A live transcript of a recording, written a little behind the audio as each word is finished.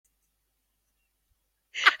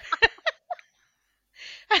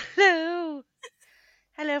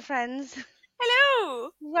friends. Hello!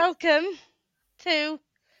 Welcome to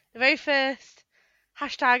the very first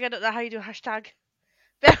hashtag. I don't know how you do hashtag.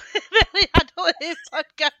 Barely Adult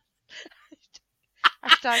podcast.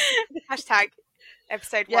 Hashtag. Hashtag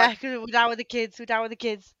episode Yeah, 1. because we're down with the kids. We're down with the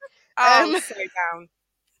kids. Oh, so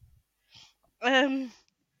down.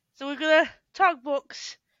 So we're gonna talk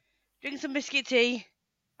books, drink some biscuit tea,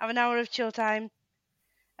 have an hour of chill time.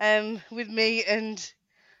 With me and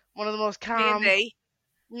one of the most calm, Me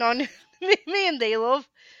me and thee, love,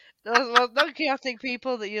 those most non-chaotic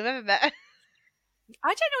people that you've ever met. I don't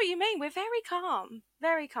know what you mean. We're very calm.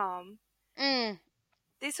 Very calm. Mm.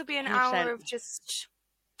 This will be an 100%. hour of just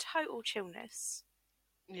total chillness.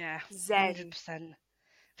 Yeah, Zen. 100%.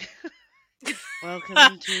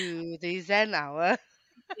 Welcome to the Zen Hour.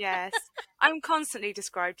 Yes. I'm constantly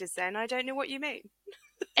described as Zen. I don't know what you mean.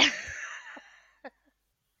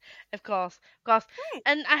 Of course.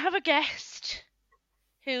 And I have a guest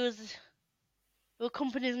who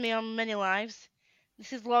accompanies me on many lives.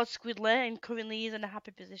 This is Lord Squidler, and currently he's in a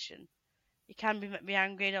happy position. You can be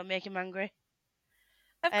angry, don't make him angry.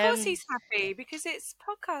 Of course he's happy, because it's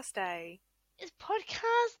podcast day. It's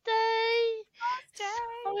podcast day!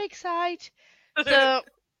 So excited. So,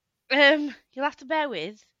 you'll have to bear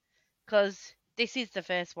with, because this is the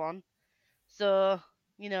first one. So,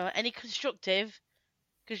 any constructive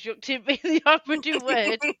being the operative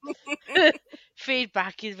word,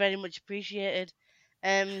 feedback is very much appreciated.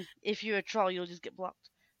 If you're a troll, you'll just get blocked.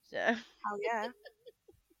 So, Oh, yeah.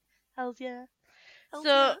 hells yeah. Hells So,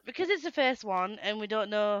 yeah. because it's the first one, and we don't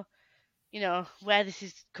know, where this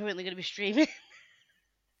is currently going to be streaming.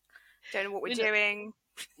 Don't know what we're doing.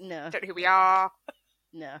 No. Don't know who we are.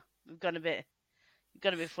 No. We've gone a bit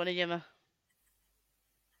funny, Gemma.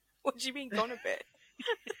 What do you mean, gone a bit?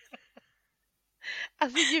 I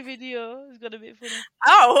think your video has got a bit funny.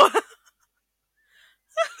 Oh!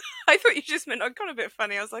 I thought you just meant I'd gone a bit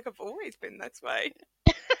funny. I was like, I've always been this way.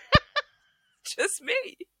 Just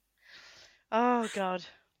me. Oh, God.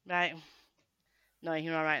 Right. No,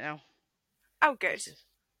 you're all right now. Oh, good.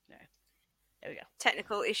 No. There we go.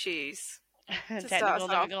 Technical issues. Technical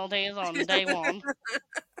difficulties on day one.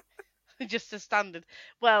 Just a standard.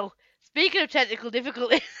 Well, speaking of technical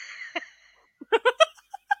difficulties,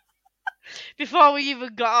 before we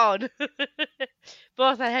even got on,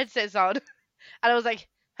 both our headsets on, and I was like,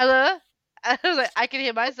 hello? And I was like, I can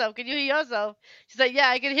hear myself. Can you hear yourself? She's like, yeah,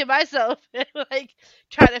 I can hear myself. Like,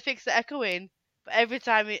 trying to fix the echoing. But every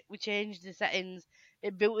time we changed the settings,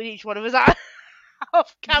 it booted each one of us out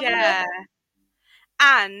off camera. Yeah.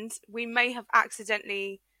 And we may have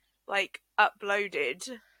accidentally, uploaded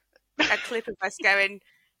a clip of us going,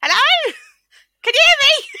 hello? Can you hear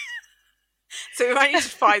me? So we might need to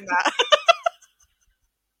find that.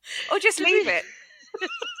 Or just leave it.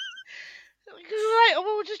 Right, well,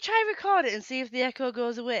 we'll just try and record it and see if the echo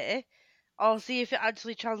goes away, or see if it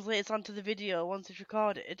actually translates onto the video once it's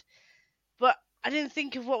recorded. But I didn't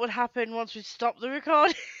think of what would happen once we stopped the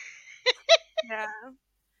recording. Yeah.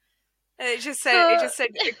 And it just said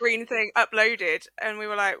the green thing uploaded, and we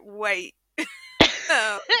were like, wait.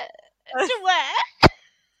 Oh. To where?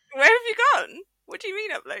 Where have you gone? What do you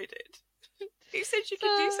mean uploaded? Who said you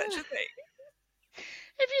could do such a thing?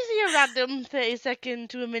 If you see a random 30-second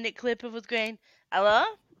to a minute clip of us going, hello?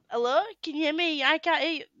 Hello? Can you hear me? I can't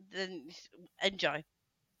hear you. Then enjoy.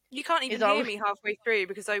 You can't even hear me halfway through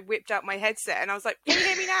because I whipped out my headset and I was like, can you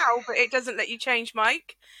hear me now? But it doesn't let you change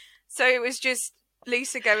mic. So it was just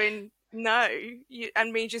Lisa going, no,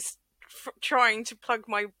 and me just trying to plug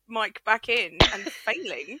my mic back in and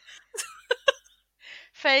failing.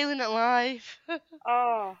 Failing at life.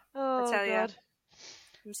 Oh, I tell God.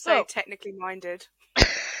 You. I'm so technically minded.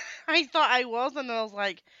 I thought I was, and I was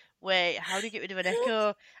like, wait, how do you get rid of an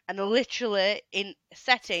echo? And literally, in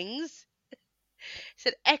settings, it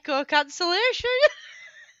said echo cancellation.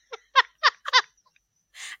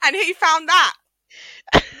 And who found that?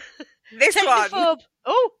 This Technophobe. one.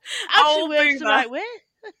 Oh, actually works the Boomer. right way.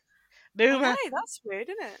 Boomer. Oh, that's weird,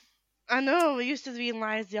 isn't it? I know, we used to be in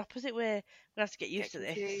lies the opposite way. We're going to have to get used to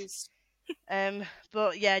this.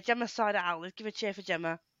 But yeah, Gemma started it out. Let's give a cheer for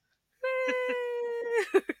Gemma.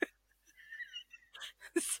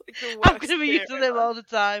 I'm going to be used to them all the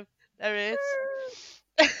time. There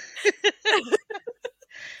is.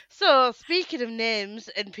 So, speaking of names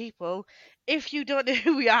and people, if you don't know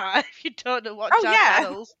who we are, if you don't know what our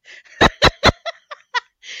channels,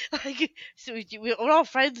 we're all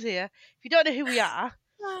friends here. If you don't know who we are,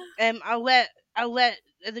 I'll let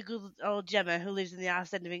the good old Gemma, who lives in the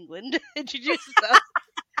arse end of England, introduce herself.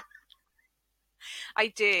 I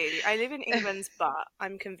do. I live in England's butt,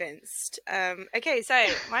 I'm convinced. Okay, so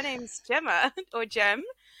my name's Gemma, or Gem.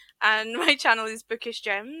 and my channel is Bookish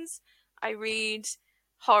Gems. I read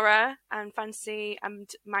horror and fantasy and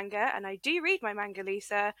manga, and I do read my manga,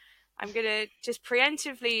 Lisa. I'm gonna just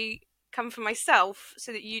preemptively come for myself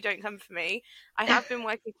so that you don't come for me. I have been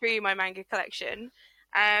working through my manga collection.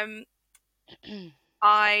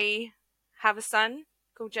 I have a son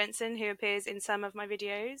called Jensen who appears in some of my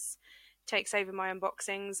videos, takes over my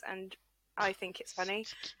unboxings, and I think it's funny.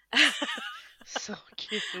 So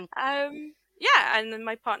cute. Yeah, and then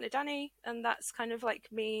my partner Danny, and that's kind of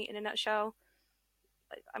like me in a nutshell.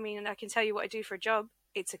 I mean, I can tell you what I do for a job.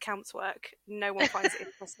 It's accounts work. No one finds it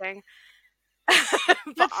interesting. But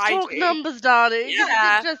Let's I talk do. numbers, darling.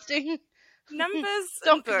 Yeah. It's interesting. Numbers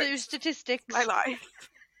Don't and do books. statistics. My life.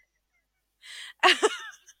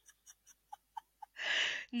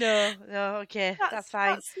 No, okay, that's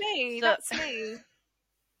fine. That's me. So- That's me.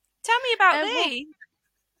 Tell me about me.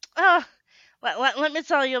 Oh, let me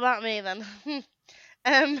tell you about me then.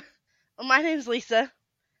 Well, my name's Lisa.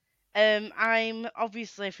 I'm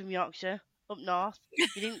obviously from Yorkshire, up north. You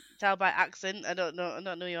didn't tell by accent. I don't know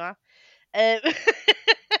who you are.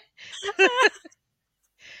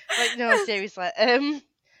 Like, no, seriously.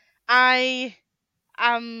 I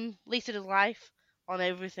am Lisa Does Life on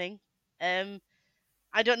everything.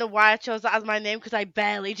 I don't know why I chose that as my name because I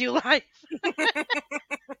barely do life.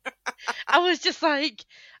 I was just like,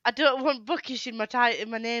 I don't want bookish in my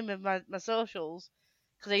name and my socials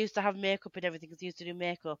because I used to have makeup and everything because I used to do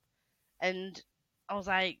makeup, and I was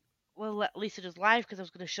like, well, Lisa Does Life because I was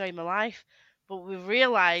going to show you my life, but we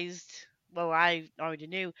realised, well, I already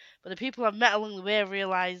knew, but the people I've met along the way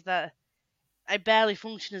realised that I barely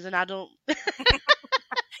function as an adult.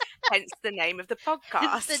 Hence the name of the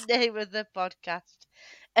podcast. It's the name of the podcast.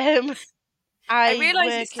 I realised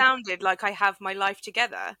work it sounded like I have my life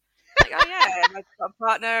together. Like, oh yeah, I've got a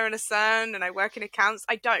partner and a son, and I work in accounts.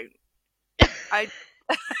 I don't.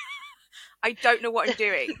 I don't know what I'm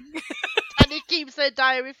doing. and he keeps her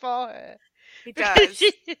diary for her. He does.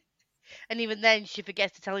 And even then, she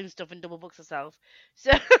forgets to tell him stuff and double books herself.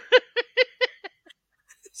 So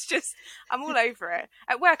It's just, I'm all over it.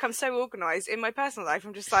 At work, I'm so organised. In my personal life,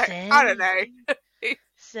 I'm just like, Same. I don't know.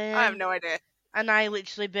 Same. I have no idea. And I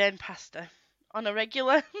literally burn pasta on a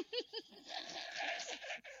regular.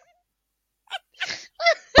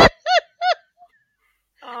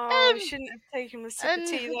 Oh, you shouldn't have taken a sip of And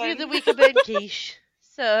tea the then. other week I burnt quiche.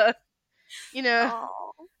 So, you know.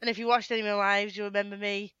 Oh. And if you watched any of my lives, you'll remember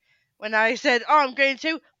me when I said, "Oh, I'm going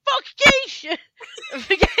to fuck quiche."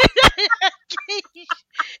 Forget quiche in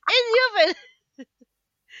the oven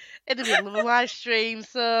in the middle of a live stream.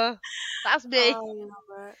 So that's me. Oh, I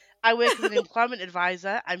love it. I work as an employment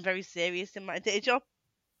advisor. I'm very serious in my day job.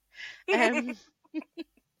 I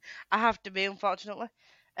have to be, unfortunately.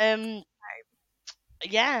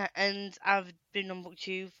 Yeah, and I've been on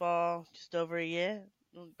BookTube for just over a year,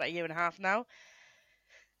 about a year and a half now.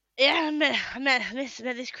 Yeah, I met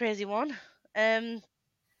this crazy one.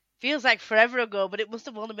 Feels like forever ago, but it must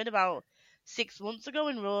have only been about 6 months ago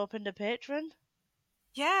when we opened a Patreon.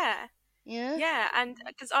 Yeah. Yeah. Yeah, and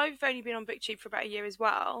because I've only been on BookTube for about a year as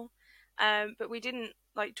well, but we didn't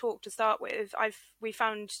like talk to start with. We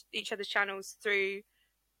found each other's channels through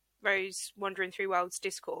Rose Wandering Through Worlds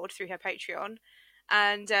Discord through her Patreon,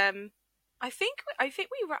 and I think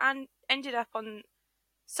we ended up on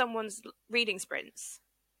someone's reading sprints.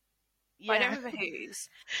 Yeah. I don't remember whose.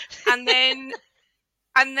 And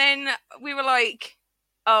then we were like,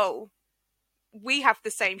 oh, we have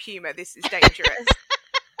the same humour. This is dangerous.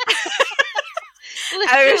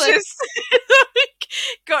 I was just like,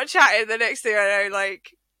 got chatting. The next thing I know,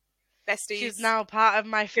 like, besties. She's now part of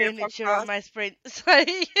my furniture on my sprints.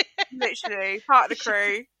 Literally part of the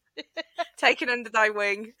crew. Taken under thy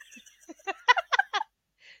wing.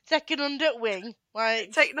 Taken under wing.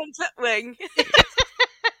 Like, taken under wing.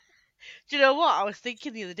 Do you know what I was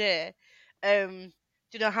thinking the other day? Do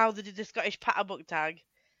you know how they did the Scottish Patter book tag?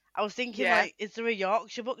 I was thinking, like, is there a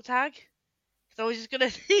Yorkshire book tag? Because I was just gonna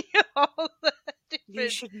see all the different. You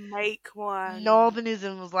should make one.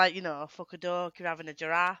 Northernism was like, you know, fuck a duck, you're having a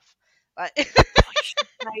giraffe. Like, I should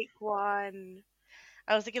make one.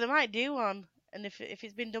 I was thinking I might do one, and if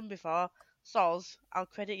it's been done before, soz, I'll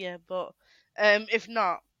credit you. But if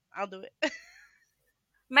not, I'll do it.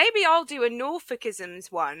 Maybe I'll do a Norfolkisms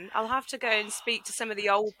one. I'll have to go and speak to some of the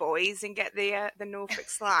old boys and get the Norfolk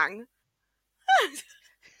slang.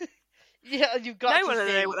 Yeah, you've got. No one will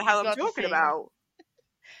know what the hell I'm talking about.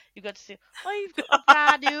 You've got to say, "Oh, you've got a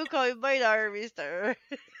brand new coin by there, Mister."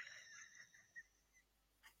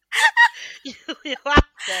 You'll have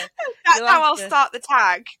to. That's how I'll start the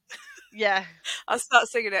tag. Yeah. I'll start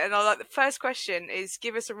singing it, and I'll like the first question is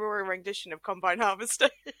give us a roaring rendition of Combine Harvester.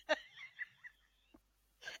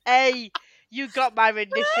 Hey, you got my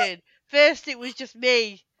rendition. First it was just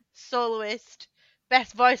me, soloist,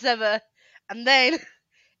 best voice ever, and then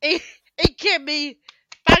it came me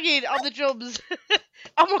banging on the drums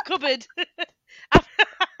on my cupboard.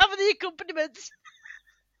 Having the accompaniments.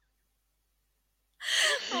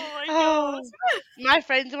 Oh my Oh, god. my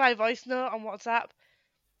friends in my voice note on WhatsApp.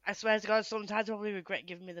 I swear to God, sometimes I probably regret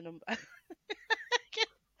giving me the number.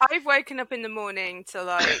 I've woken up in the morning to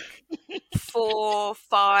like 4,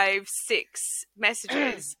 5, 6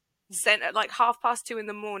 messages sent at like 2:30 in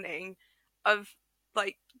the morning of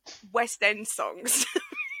like West End songs.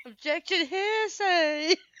 Objection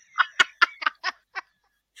hearsay.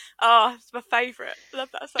 Oh, it's my favourite. Love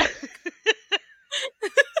that song.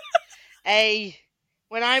 Hey,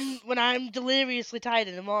 when I'm deliriously tired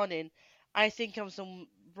in the morning, I think I'm some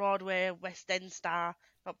Broadway West End star.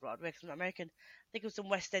 Not Broadway, 'cause I'm not American. I think I'm some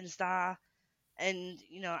West End star, and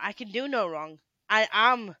I can do no wrong. I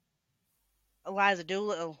am Eliza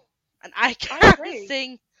Doolittle, and I I can agree.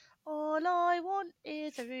 sing. All I want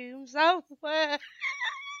is a room somewhere.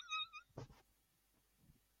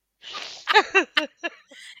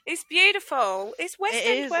 It's beautiful. It's West It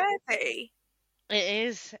End is. worthy. It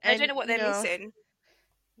is. I don't And know what they're missing.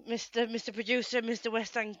 Mr. Producer, Mr.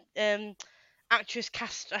 West End actress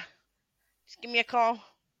caster, just give me a call.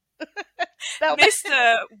 Bell me.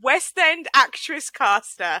 Mr. West End actress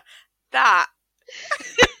caster. That.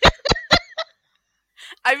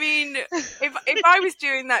 I mean, if I was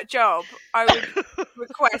doing that job, I would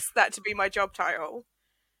request that to be my job title.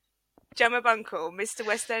 Gemma Bunkle, Mr.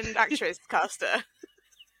 West End actress caster.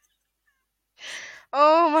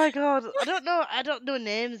 Oh my God, I don't know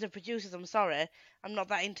names of producers. I'm sorry, I'm not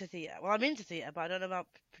that into theatre. Well, I'm into theatre, but I don't know about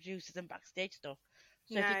producers and backstage stuff.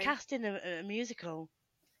 So if you're No. casting a musical,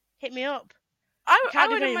 hit me up. I Can't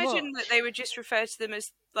do would very imagine much. that they would just refer to them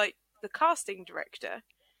as, like, the casting director,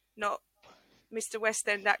 not Mr. West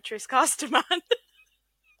End actress caster man.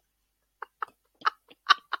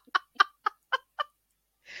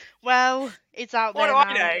 Well, it's out What there do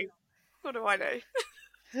I now. know? What do I know?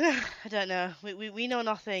 I don't know. We know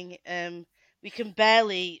nothing. We can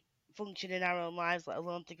barely function in our own lives, let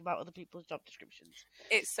alone think about other people's job descriptions.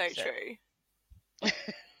 It's so true.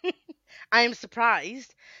 I am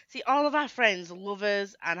surprised. See, all of our friends love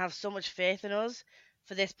us and have so much faith in us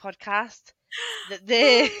for this podcast that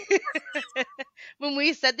they, when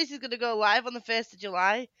we said this is going to go live on the 1st of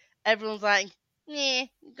July, everyone's like, yeah,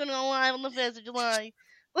 it's going to go live on the 1st of July.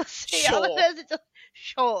 We'll see it on the Sure. 1st of July.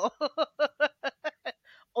 Sure.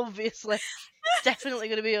 Obviously. It's definitely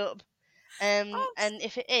going to be up. And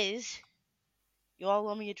if it is, you all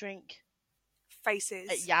owe me a drink Faces.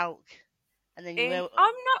 at Yalk. And then I'm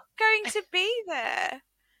not going to be there.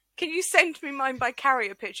 Can you send me mine by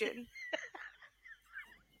carrier pigeon?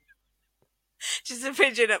 Just a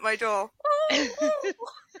pigeon at my door. And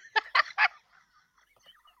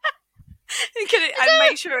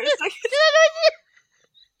make sure it's like.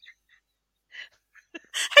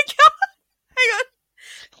 Hang on.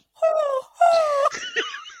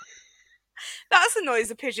 That's the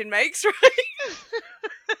noise a pigeon makes, right?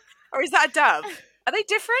 Or is that a dove? Are they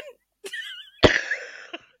different?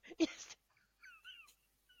 Yes.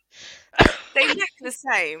 They look the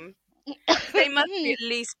same. They must be at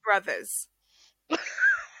least brothers. Different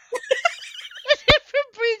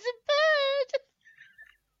breeds of bird.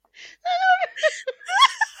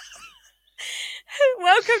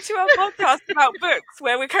 Welcome to our podcast about books,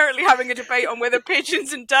 where we're currently having a debate on whether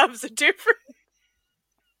pigeons and doves are different.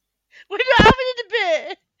 We're not having a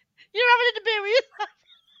debate. You're having a debate with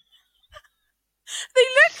They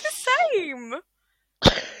look the same.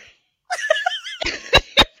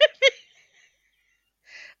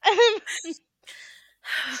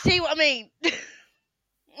 See what I mean?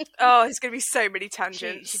 Oh, there's going to be so many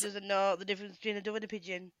tangents. She doesn't know the difference between a dove and a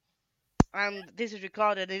pigeon. And this is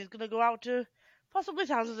recorded and it's going to go out to possibly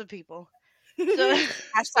thousands of people. So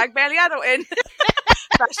Hashtag barely adulting.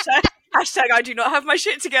 Hashtag I do not have my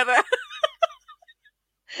shit together.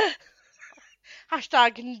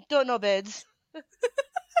 Hashtag don't know birds.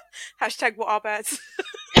 Hashtag what are birds?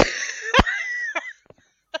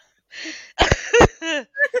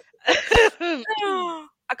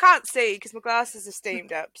 I can't see because my glasses are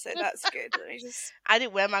steamed up, so that's good. Let me just. I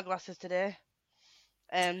didn't wear my glasses today.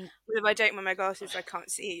 Well, if I don't wear my glasses, I can't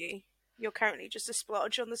see you. You're currently just a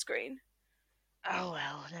splodge on the screen. Oh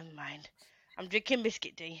well, never mind. I'm drinking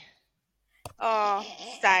biscuit tea. Oh,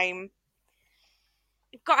 same.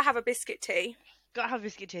 You've got to have a biscuit tea. Gotta have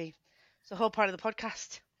biscuit tea. It's the whole part of the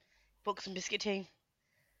podcast. Books and biscuit tea.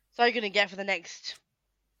 That's all you're going to get for the next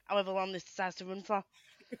however long this decides to run for.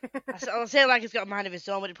 I'll say it like it's got a mind of its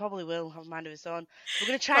own, but it probably will have a mind of its own. We're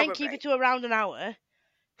going to try and keep Probably. it to around an hour,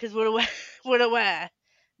 because we're aware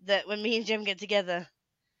that when me and Jim get together,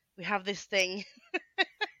 we have this thing.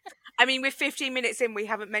 I mean, we're 15 minutes in, we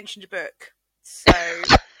haven't mentioned a book. So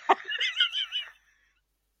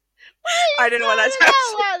I don't know what that's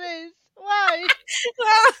about this. Why?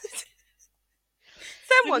 Well,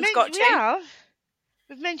 someone's got to.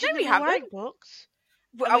 We've mentioned No, that we we haven't. like books.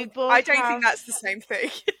 Well, we both I don't have- think that's the same thing.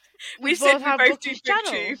 We We said both have we both do bookish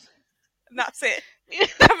BookTube, channels. and that's it. We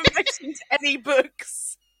haven't mentioned any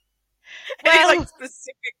books. Any Well- like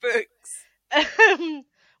specific books.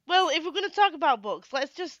 Well, if we're going to talk about books,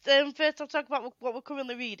 let's just first I'll talk about what we're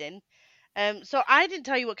currently reading. So I didn't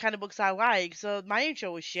tell you what kind of books I like, so my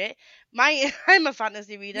intro was shit. I'm a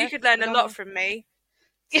fantasy reader. You could learn I a don't lot know- from me.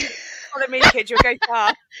 Follow me, kid. You'll go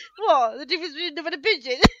far. What? The difference between them and a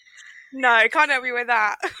pigeon? No, can't help you with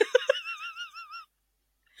that.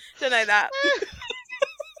 Don't know that.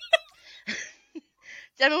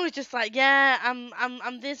 Gemma was just like, yeah,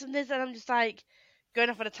 I'm this and this, and I'm just like going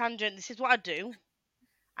off on a tangent. This is what I do.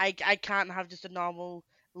 I can't have just a normal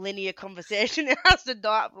linear conversation. It has to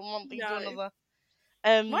dart from one thing to No.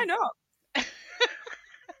 another. Why not?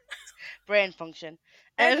 Brain function.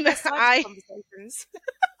 They're the best types I of conversations.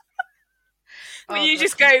 Oh, When you God.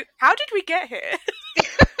 just go, how did we get here?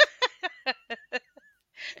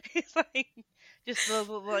 It's like just those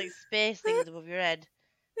little like space things above your head,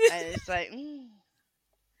 and it's like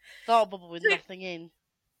thought bubble with nothing in.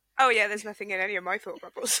 Oh yeah, there's nothing in any of my thought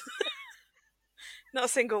bubbles. Not a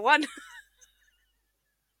single one.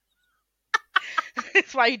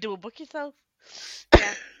 It's why you do a book yourself.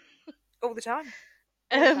 Yeah. All the time.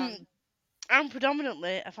 All the time. I'm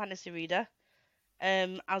predominantly a fantasy reader.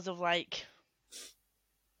 As of like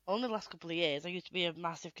only the last couple of years, I used to be a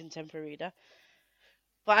massive contemporary reader,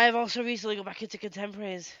 but I have also recently got back into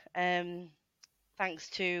contemporaries. Thanks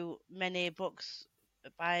to many books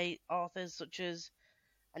by authors such as,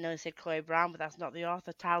 I know I said Chloe Brown, but that's not the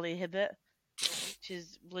author, Talia Hibbert, which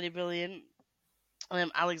is bloody brilliant.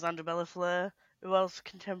 Alexandra Bella Fleur. Who else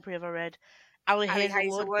contemporary have I read? Ali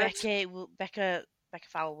Hazelwood. Becca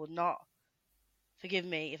Fowler would not forgive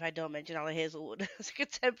me if I don't mention Ali Hazelwood as a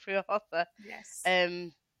contemporary author. Yes.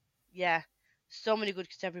 Yeah, so many good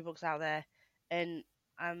contemporary books out there, and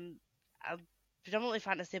I'm predominantly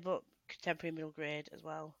fantasy, but contemporary middle grade as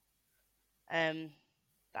well.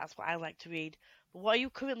 That's what I like to read. But what are you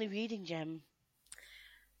currently reading, Jem?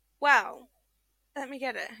 Well, let me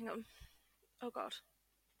get it. Hang on. Oh god.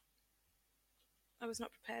 I was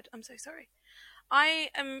not prepared. I'm so sorry. I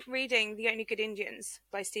am reading The Only Good Indians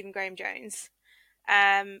by Stephen Graham Jones.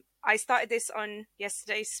 I started this on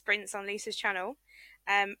yesterday's Sprints on Lisa's channel,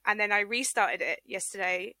 and then I restarted it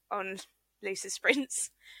yesterday on Lisa's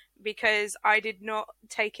Sprints because I did not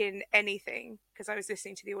take in anything because I was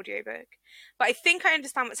listening to the audiobook. But I think I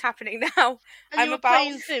understand what's happening now. And you were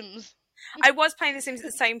playing Sims. I was playing The Sims at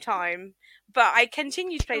the same time, but I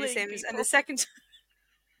continued to play The Killing Sims, people. and the second time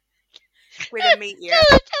with a meteor.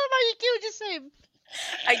 Tell him how you killed your Sim.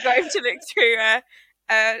 I got him to look through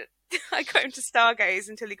I got him to stargaze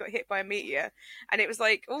until he got hit by a meteor, and it was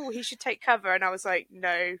like, oh, he should take cover, and I was like,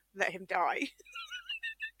 no, let him die.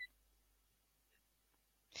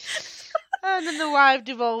 And then the live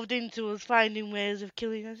devolved into us finding ways of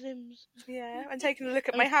killing our Sims. Yeah, and taking a look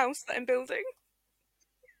at my house that I'm building.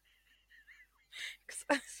 'Cause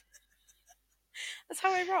that's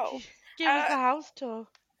how I roll. Give us a house tour.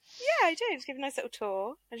 Yeah, I did. Give a nice little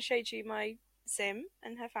tour and showed you my Sim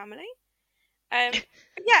and her family.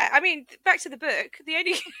 Yeah, I mean, back to the book. The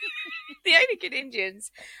only Good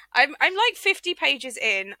Indians. I'm like 50 pages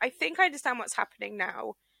in. I think I understand what's happening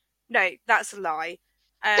now. No, that's a lie.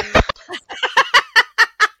 I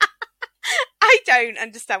don't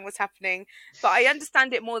understand what's happening, but I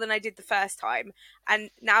understand it more than I did the first time.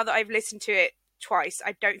 And now that I've listened to it twice,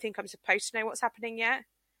 I don't think I'm supposed to know what's happening yet.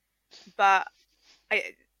 But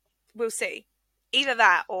we'll see. Either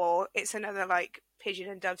that or it's another like pigeon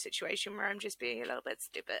and dove situation where I'm just being a little bit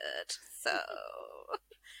stupid. So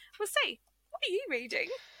we'll see. What are you reading?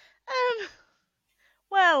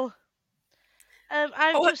 Well, Or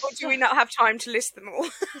do we not have time to list them all?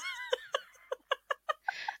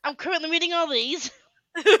 I'm currently reading all these.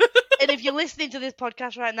 And if you're listening to this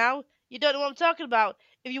podcast right now, you don't know what I'm talking about.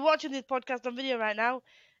 If you're watching this podcast on video right now,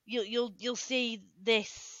 you'll see this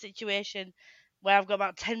situation where I've got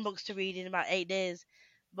about 10 books to read in about 8 days.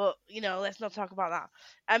 But let's not talk about that.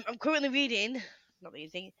 I'm currently reading, not that you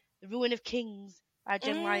think, The Ruin of Kings by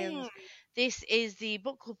Jen Lyons. This is the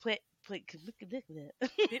book club play.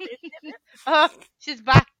 Oh, she's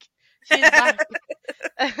back. She's back.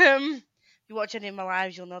 If you watch any of my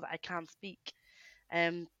lives, you'll know that I can't speak.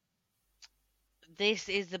 Um, this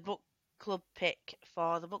is the book club pick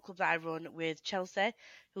for the book club that I run with Chelsea,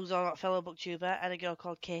 who's our fellow booktuber, and a girl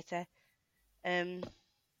called Katie. Um,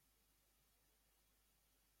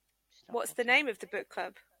 she's not What's the talking. name of the book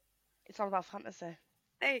club? It's all about fantasy.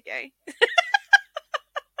 There you go.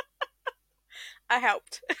 I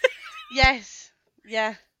helped. Yes,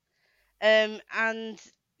 yeah. And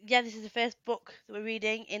yeah, this is the first book that we're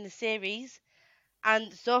reading in the series,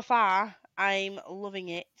 and so far I'm loving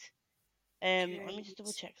it. Let me just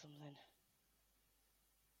double check something.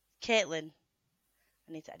 Caitlin,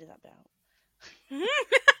 I need to edit that bit out.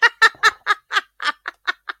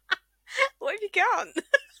 What have you got? I'm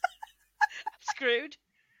screwed.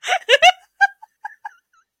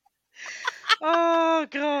 Oh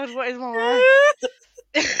God, what is my life?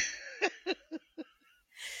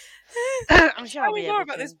 I'm sure I'll Tell be me more able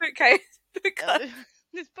about to. this book club.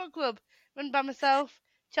 This book club run by myself,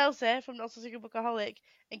 Chelsea from Not So Secret Bookaholic,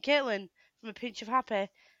 and Caitlin from A Pinch of Happy.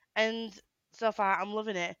 And so far, I'm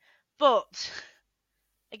loving it. But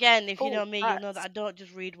again, if you know me, you'll know that I don't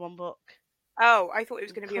just read one book. Oh, I thought it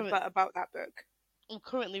was going to be a but about that book. I'm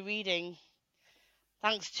currently reading,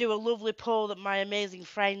 thanks to a lovely poll that my amazing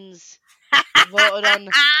friends voted on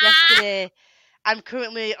yesterday. I'm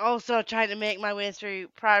currently also trying to make my way through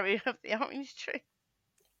Priory of the Orange Tree.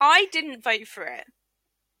 I didn't vote for it.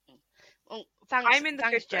 Well, I'm in the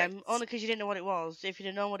thanks, good Jem. books. Only because you didn't know what it was. If you'd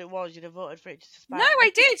have known what it was, you'd have voted for it just to spite No, me. I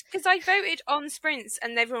did, because I voted on Sprints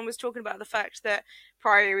and everyone was talking about the fact that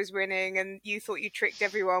Priory was winning and you thought you tricked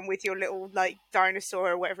everyone with your little, like,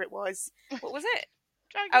 dinosaur or whatever it was. What was it?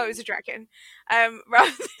 Dragon. Oh, it was a dragon.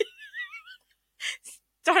 Rather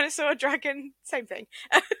dinosaur, dragon, same thing.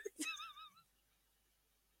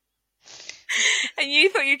 And you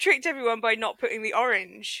thought you tricked everyone by not putting the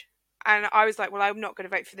orange. And I was like, well, I'm not going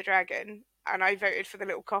to vote for the dragon. And I voted for the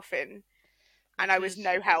little coffin. And I was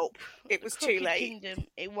no help. It was too late. Kingdom.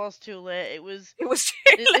 It was too late. It was too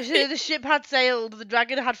late. The ship had sailed, the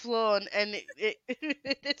dragon had flown, and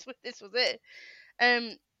this was it.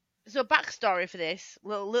 So backstory for this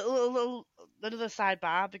little another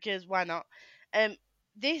sidebar, because why not?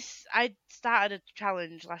 This I started a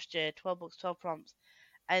challenge last year, 12 books, 12 prompts,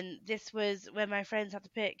 and this was where my friends had to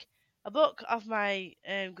pick a book off my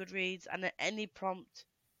Goodreads and any prompt,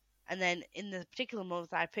 and then in the particular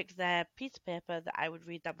month I picked their piece of paper that I would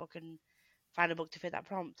read that book and find a book to fit that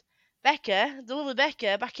prompt. Becca, the lovely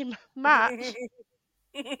Becca, back in March,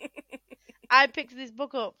 I picked this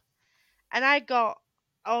book up, and I got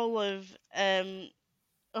all of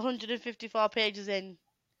 154 pages in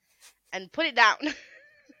and put it down.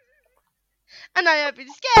 And I have been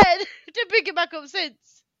scared to pick it back up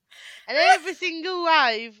since. And every single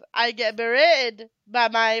live, I get berated by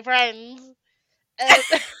my friends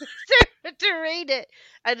to read it.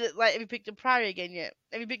 And like, have you picked up Priory again yet?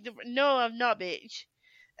 Have you picked up? No, I've not, bitch.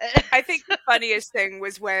 I think the funniest thing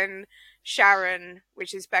was when Sharon,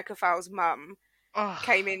 which is Becca Fowles' mum,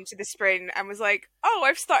 came into the sprint and was like, "Oh,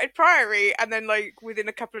 I've started Priory," and then like within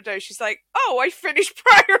a couple of days, she's like, "Oh, I finished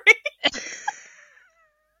Priory."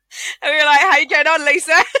 And we were like, "How you getting on,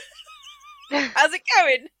 Lisa? How's it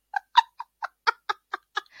going?"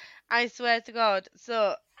 I swear to God.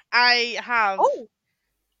 So I have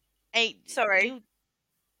 8. Sorry, you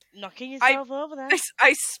knocking yourself over there.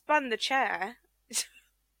 I spun the chair.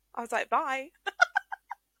 I was like, "Bye."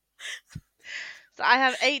 So I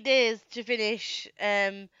have 8 days to finish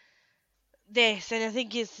this, and I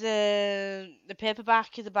think it's the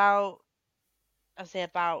paperback is about, it's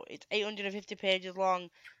 850 pages long.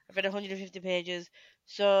 I've read 150 pages,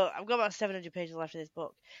 so I've got about 700 pages left of this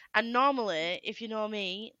book. And normally, if you know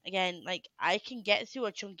me, again, like, I can get through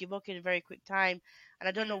a chunky book in a very quick time, and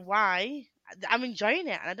I don't know why. I'm enjoying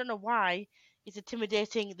it, and I don't know why it's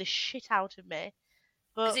intimidating the shit out of me.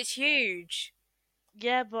 Because it's huge.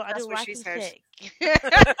 Yeah, but I That's don't what like she them said. thick.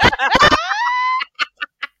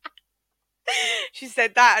 She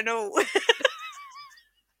said that and all.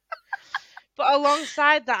 But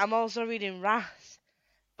alongside that, I'm also reading Wrath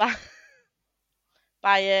by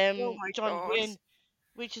Oh my John God. Gwynne,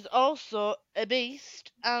 which is also a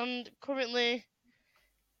beast, and currently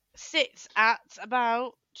sits at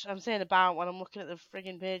about, I'm saying about when I'm looking at the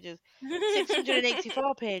frigging pages,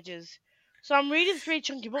 684 pages. So I'm reading 3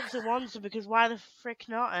 chunky books at once, because why the frick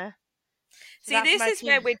not, eh? So See, this is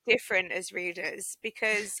where we're different as readers,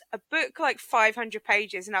 because a book like 500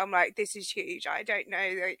 pages, and I'm like, this is huge. I don't know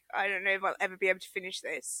if I'll ever be able to finish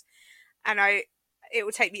this, and it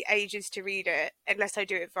will take me ages to read it unless I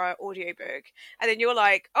do it via audiobook. And then you're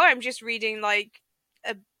like, oh, I'm just reading like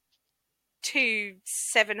a two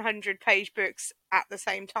 700-page books at the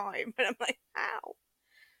same time. And I'm like, how?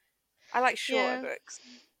 I like shorter Yeah. books.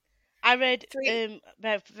 I read Three.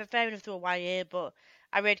 fair enough to a YA, but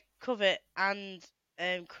I read Covet and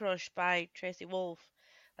Crush by Tracy Wolfe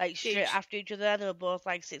like straight Huge. after each other. And they were both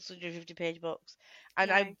like 650-page books, and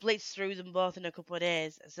I No. blitzed through them both in a couple of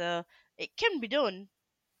days. So it can be done,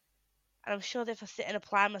 and I'm sure that if I sit and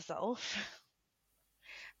apply myself,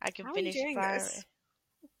 I can How are you finish doing by. this?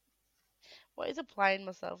 What is applying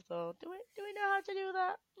myself though? Do we know how to do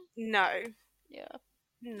that? No. Yeah,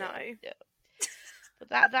 No. yeah. But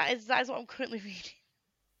that is what I'm currently reading.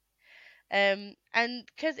 And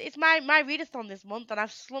because it's my readathon this month, and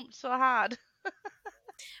I've slumped so hard.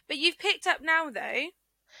 But you've picked up now, though.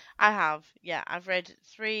 I have, yeah. I've read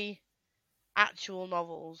 3 actual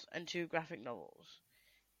novels and 2 graphic novels,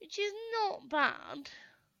 which is not bad.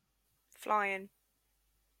 Flying.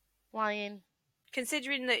 Flying.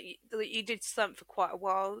 Considering that you did slump for quite a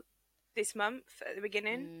while this month at the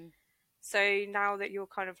beginning. Mm, So now that you're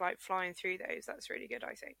kind of like flying through those, that's really good,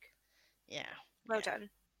 I think. yeah. Well yeah. done.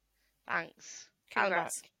 Thanks.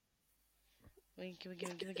 Congrats. Can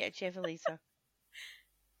we get a cheer for Lisa?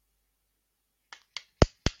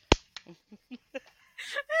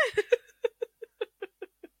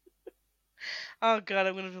 Oh god,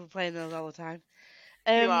 I'm gonna be playing those all the time.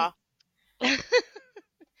 You are.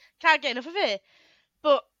 Can't get enough of it.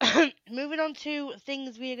 But moving on to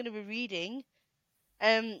things we are going to be reading,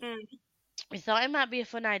 we thought it might be a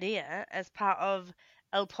fun idea as part of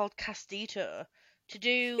El Podcastito to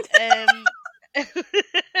do.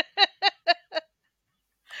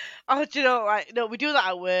 Oh, do you know, like, no, we do that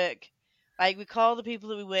at work. Like, we call the people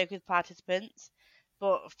that we work with participants,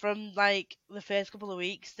 but from like the first couple of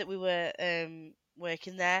weeks that we were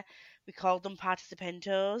working there, we called them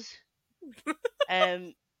participentos.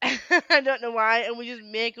 I don't know why, and we just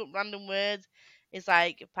make up random words. It's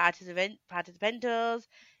like participentos,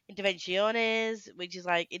 intervenciones, which is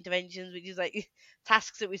like interventions, which is like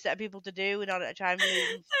tasks that we set people to do in order to try and move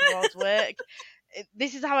them towards work.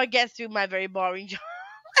 This is how I get through my very boring job.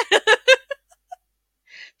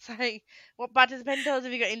 It's like, what participentos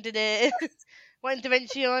have you got in today? What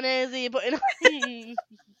intervenciones are you putting on?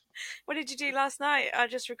 What did you do last night? I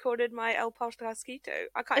just recorded my El Podcastito.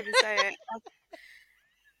 I can't even say it.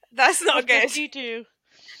 That's not good. Podcastito.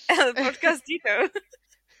 El Podcastito.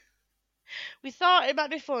 We thought it might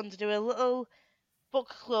be fun to do a little book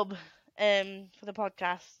club for the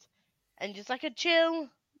podcast, and just like a chill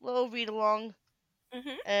little read along,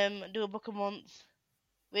 do a book a month,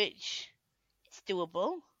 which it's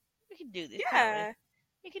doable. We can do this, can't Yeah.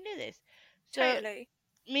 we? We can do this. So Totally.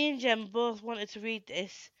 me and Jem both wanted to read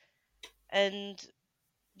this, and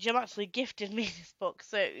Jem actually gifted me this book,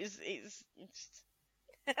 so it's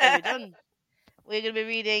gonna be done. We're gonna be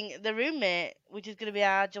reading The Roommate, which is gonna be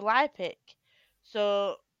our July pick.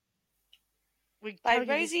 So By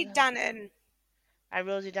Rosie Danan. By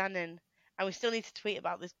Rosie Danan. And we still need to tweet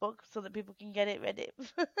about this book so that people can get it read.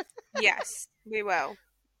 Yes, we will.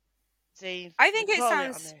 See, I think it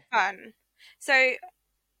sounds fun. So,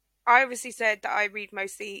 I obviously said that I read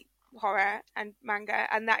mostly horror and manga,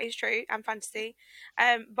 and that is true, and fantasy.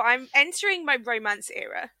 But I'm entering my romance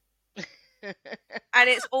era. And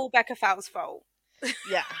it's all Becca Fowle's fault.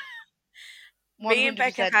 Yeah. 100%. Me and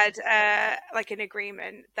Becca had like an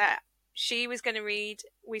agreement that she was going to read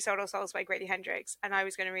We Sold Our Souls by Grady Hendrix, and I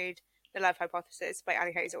was going to read The Love Hypothesis by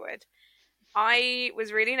Ali Hazelwood. I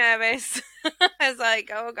was really nervous. I was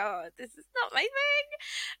like, oh god, this is not my thing.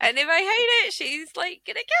 And if I hate it, she's like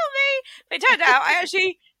going to kill me. But it turned out I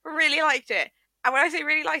actually really liked it. And when I say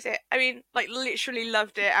really liked it, I mean like literally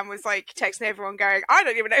loved it, and was like texting everyone going, I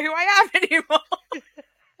don't even know who I am anymore.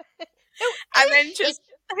 And then just,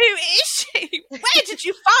 who is she? Where did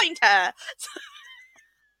you find her?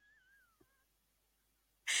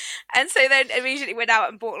 And so then immediately went out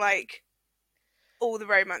and bought like all the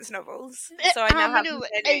romance novels. So I now have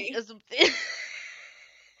many. 8 or something.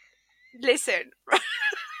 Listen.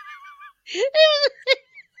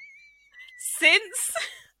 Since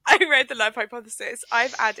I read The Love Hypothesis,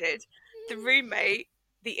 I've added The Roommate,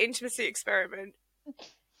 The Intimacy Experiment,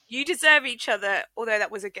 You Deserve Each Other, although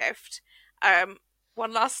that was a gift,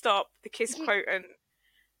 One Last Stop, The Kiss Quotient,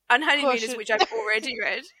 Unhoneymooners, which I've already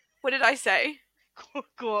read. What did I say?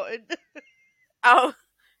 Quotient. Oh,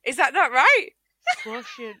 is that not right?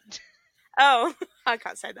 Quotient. Oh, I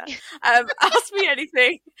can't say that. Ask Me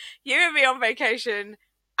Anything, You and Me on Vacation,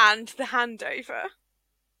 and The Handover.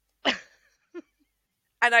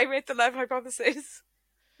 And I read The Love Hypothesis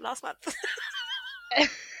last month.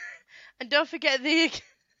 And don't forget the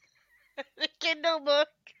Kindle book,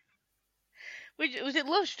 Was it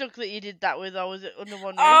Love Struck that you did that with, or was it Under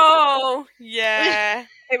One Roof? Oh, yeah.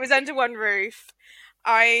 It was Under One Roof.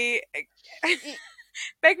 Meg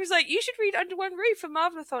was like, you should read Under One Roof for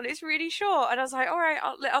Marvelathon. It's really short. And I was like, all right,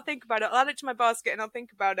 I'll think about it. I'll add it to my basket and I'll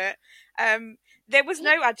think about it. There was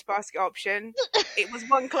no add to basket option. It was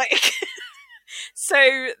one click.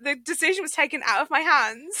 So the decision was taken out of my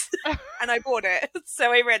hands and I bought it.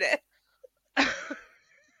 So I read it.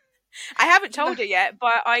 I haven't told her yet,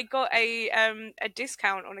 but I got a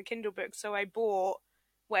discount on a Kindle book, so I bought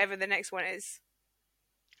whatever the next one is.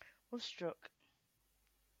 Love Struck.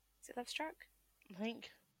 Is it Love Struck?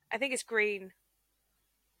 I think it's green.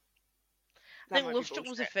 I think Love Struck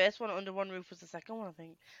was the first one. Under One Roof was the second one. I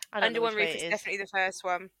think. Under One Roof is definitely the first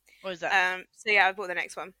one. What is that? So yeah, I bought the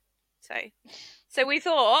next one. So we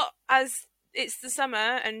thought, as it's the summer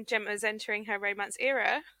and Gemma's entering her romance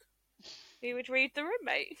era, we would read The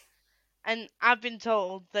Roommate. And I've been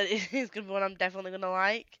told that it is going to be one I'm definitely going to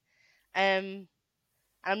like. And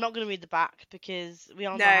I'm not going to read the back because we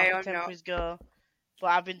all know how contemporaries go. But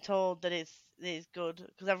I've been told that it's good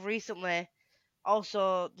because I've recently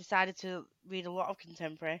also decided to read a lot of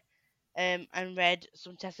contemporary, and read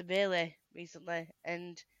some Tessa Bailey recently.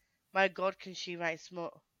 And my God, can she write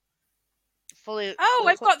smut?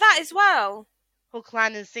 I've got that as well. Hook,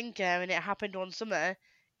 line, and sinker, and it happened one summer.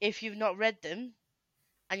 If you've not read them,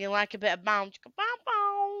 and you like a bit of bounce, go bow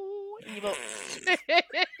bow in your books.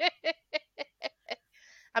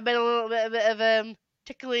 I bet a little bit of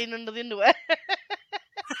tickling under the underwear.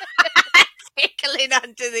 Tickling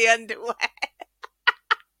under the underwear.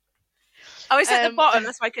 Oh, it's at the bottom.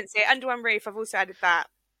 That's why I couldn't see it. Under One Roof. I've also added that.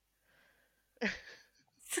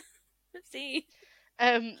 See.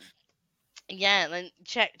 Yeah, then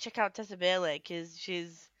check out Tessa Bailey because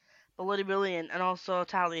she's bloody brilliant, and also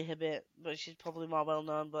Talia Hibbert, but she's probably more well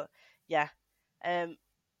known. But yeah, I've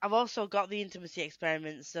also got the Intimacy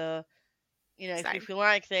Experiment, so you know if we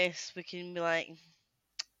like this, we can be like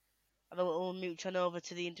have a little mooch on over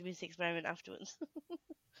to the Intimacy Experiment afterwards.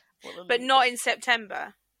 But not in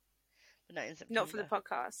September. But not in September. Not for the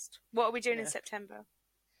podcast. What are we doing in September?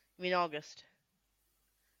 I mean August.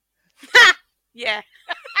 Yeah.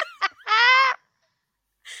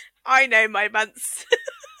 I know my months.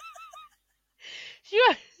 She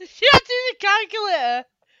had to use a calculator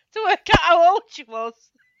to work out how old she was.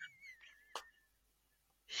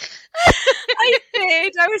 I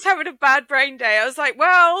did. I was having a bad brain day. I was like,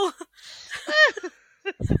 well,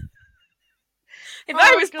 if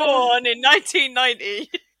I was born in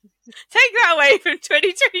 1990, take that away from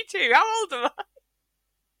 2022. How old am I?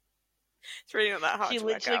 It's really not that hard to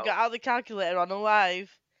work out. She literally got out the calculator on her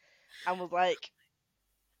live and was like,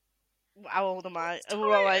 how old am I? And we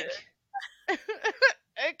were all like,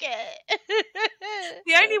 okay.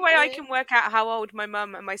 The only way I can work out how old my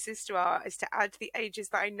mum and my sister are is to add the ages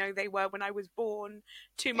that I know they were when I was born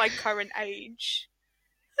to my current age.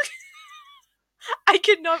 I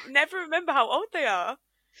could never remember how old they are.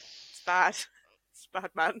 It's bad. It's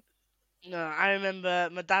bad, man. No, I remember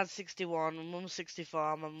my dad's 61, my mum's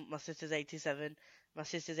 64, my sister's 87. My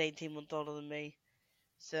sister's 18 months older than me.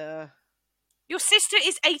 So... Your sister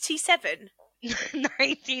is 87?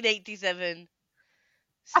 1987.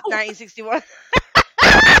 1961. I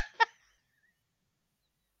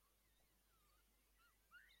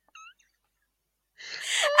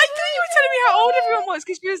thought you were telling me how old everyone was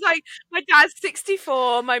because she was like, my dad's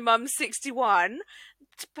 64, my mum's 61.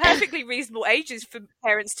 Perfectly reasonable ages for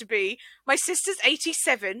parents to be. My sister's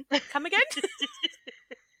 87. Come again?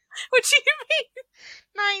 What do you mean?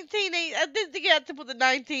 1980. I didn't think you had to put the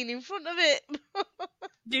 19 in front of it.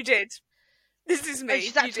 You did. This is me.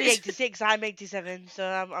 She's actually 86. I'm 87, so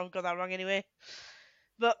I've got that wrong anyway.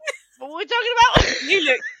 But what were we talking about?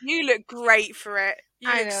 You look great for it.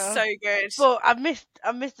 You look so good. But I've missed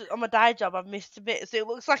on my dye job. I've missed a bit, so it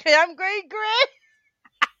looks like I am grey.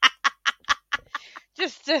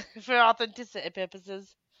 Just for authenticity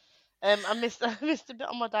purposes. I missed a bit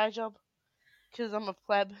on my dye job because I'm a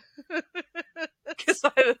pleb. Because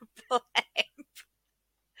I'm a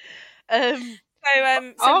pleb.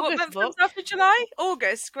 So what month comes after July?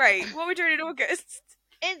 August. Great. What are we doing in August?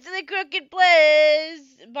 Into the Crooked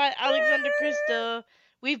Place by Alexander Christo.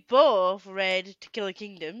 We've both read To Kill a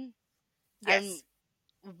Kingdom. Yes.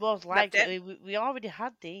 We both liked it. We already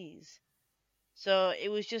had these. So it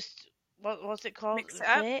was just, what's it called? Mix it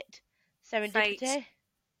up. Fate? Serendipity? Fate?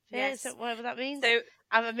 Yes. Whatever that means. So,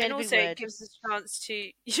 I haven't made a big word. It gives us a chance to...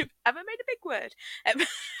 You haven't made a big word.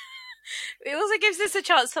 It also gives us a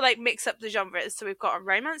chance to mix up the genres. So we've got a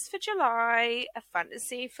romance for July, a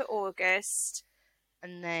fantasy for August.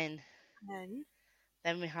 And then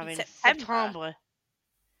we're having September. September.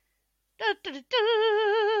 Da, da, da,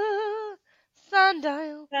 da.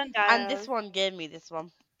 Sundial. And this Sundial. one gave me this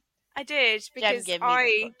one. I did, Jem because gave me this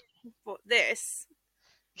I book. bought this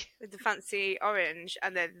with the fancy orange,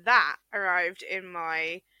 and then that arrived in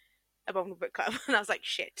my Abominable Book Club, and I was like,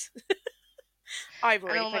 shit. I've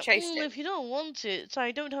And already I'm like, purchased it. if you don't want it, so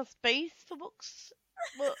I don't have space for books,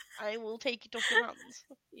 but I will take it off your hands.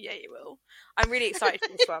 Yeah, you will. I'm really excited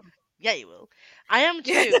for this one. Yeah, you will. I am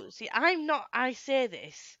too. See, I'm not. I say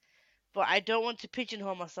this, but I don't want to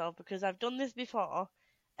pigeonhole myself because I've done this before,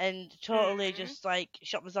 and totally Mm. just like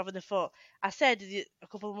shot myself in the foot. I said a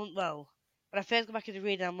couple of months. Well, when I first got back into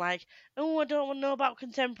reading, I'm like, oh, I don't want to know about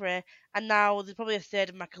contemporary, and now there's probably a third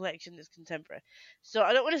of my collection that's contemporary. So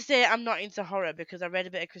I don't want to say I'm not into horror because I read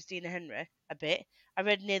a bit of Christina Henry, a bit. I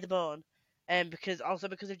read Near the Bone, because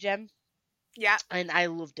of Jem, Yeah. and I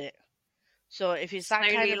loved it. So if it's that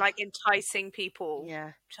kind Slowly, of, like, enticing people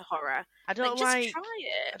yeah, to horror. I Like, don't just like try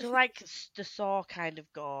I it. don't like the Saw kind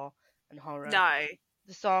of gore and horror. No.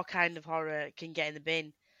 The Saw kind of horror can get in the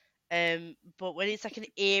bin. But when it's like an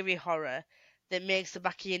eerie horror that makes the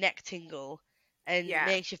back of your neck tingle and Yeah.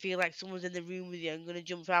 makes you feel like someone's in the room with you and gonna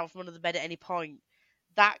jump out from under the bed at any point,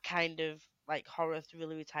 that kind of like horror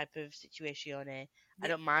thrillery type of situation, I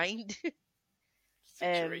don't mind. um,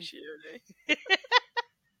 Situation.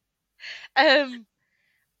 um,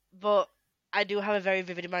 but I do have a very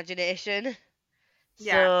vivid imagination.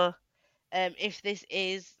 Yeah. So, if this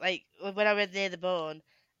is like when I read Near the Bone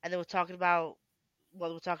and they were talking about what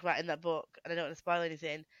they were talking about in that book, and I don't want to spoil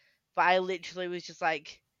anything, but I literally was just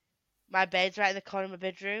like, my bed's right in the corner of my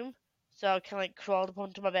bedroom, so I kind of like crawled up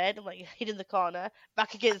onto my bed and like hid in the corner,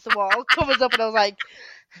 back against the wall, covers up, and I was like,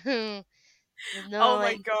 there's no Oh my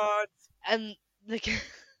like, god. and the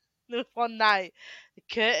there was one night, the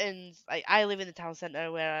curtains, like I live in the town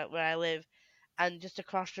centre where I live, and just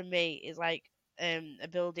across from me is like a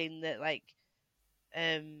building that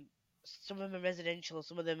um some of them are residential,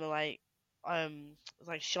 some of them are like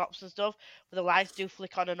shops and stuff, but the lights do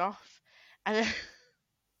flick on and off, and then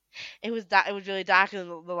it was really dark and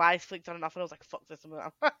the lights flicked on and off, and I was like, fuck, there's someone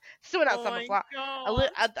Oh outside my my flat. god.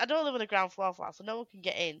 I don't live on a ground floor flat, so no one can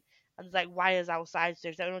get in. And there's like wires outside, so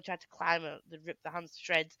if anyone tried to climb it, they'd rip their hands to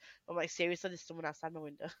shreds. I'm like, seriously, there's someone outside my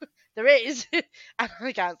window. There is, and I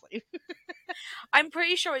can't sleep. I'm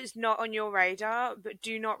pretty sure it's not on your radar, but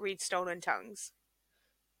do not read Stolen Tongues.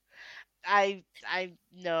 I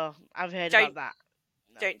know, I've heard Don't about that.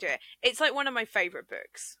 No. don't do it. It's like one of my favourite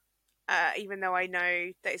books. Even though I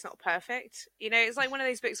know that it's not perfect. You know, it's like one of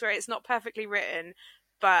those books where it's not perfectly written,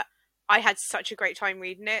 but I had such a great time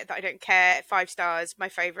reading it that I don't care. 5 stars, my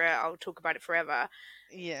favourite, I'll talk about it forever.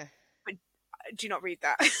 Yeah. But do not read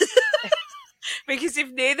that. Because if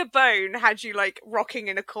Near the Bone had you like rocking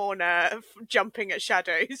in a corner, jumping at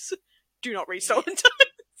shadows, do not read Stolen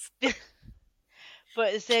Tongues.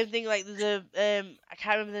 But the same thing, like there's a I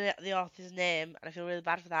can't remember the author's name, and I feel really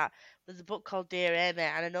bad for that. There's a book called Dear Amy,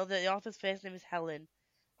 and I know that the author's first name is Helen.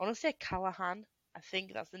 I want to say Callahan. I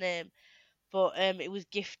think that's the name. But it was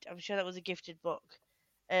gift. I'm sure that was a gifted book.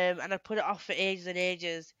 And I put it off for ages and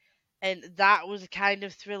ages, and that was a kind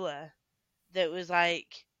of thriller that was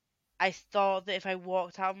like, I thought that if I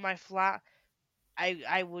walked out of my flat,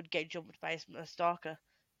 I would get jumped by a stalker.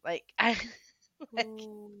 Like I. Like,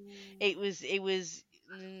 it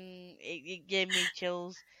gave me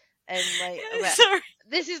chills, and like, I'm like, Sorry,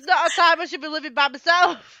 this is not a time I should be living by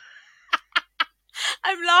myself.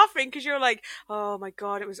 I'm laughing because you're like, oh my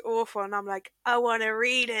god, it was awful, and I'm like, I want to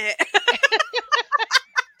read it.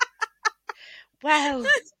 Well,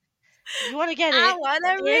 you want to get I it? want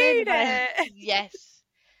to Dear read Amy it. yes.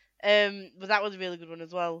 But that was a really good one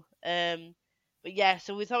as well. But yeah,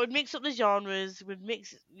 so we thought we'd mix up the genres. We'd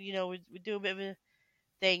mix, we'd do a bit of a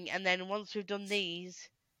thing, and then once we've done these,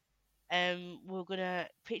 we're gonna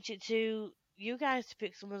pitch it to you guys to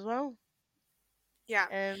pick some as well.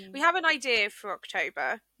 Yeah, we have an idea for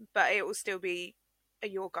October, but it will still be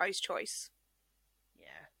your guys' choice. Yeah.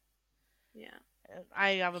 Yeah.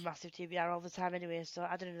 I have a massive TBR all the time anyway, so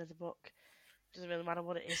I don't know the book. Doesn't really matter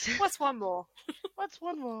what it is. What's one more? What's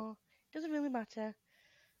one more? Doesn't really matter.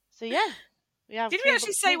 So yeah, we have. Did we three actually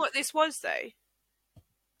books say in. what this was though?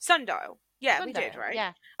 Sundial. Yeah, we Sundial, did, right?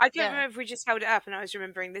 Yeah. I couldn't Yeah. remember if we just held it up and I was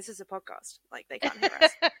remembering this is a podcast. Like, they can't hear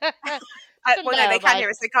us. Well, no, Sundial they can by- hear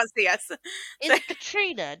us. They can't see us. Is it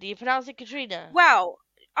Katrina? Do you pronounce it Katrina? Well,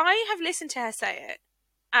 I have listened to her say it,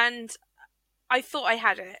 and I thought I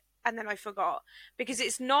had it, and then I forgot. Because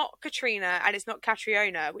it's not Katrina, and it's not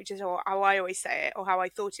Catriona, which is how I always say it, or how I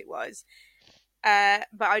thought it was.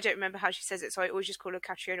 But I don't remember how she says it, so I always just call her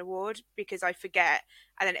Catriona Ward, because I forget,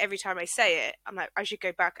 and then every time I say it, I'm like, I should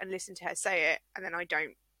go back and listen to her say it, and then I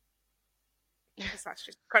don't. because that's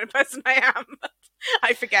just the kind of person I am.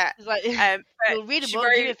 I forget. It's like, But you'll read a she book,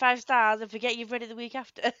 wrote, give it 5 stars, and forget you've read it the week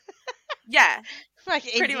after. yeah, Like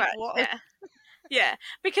pretty Indie much, Waters. yeah,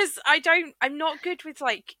 because I'm not good with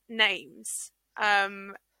like names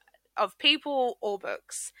of people or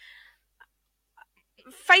books,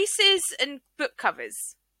 faces and book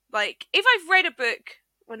covers. Like if I've read a book,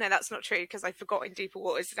 well, no, that's not true because I've forgotten Deeper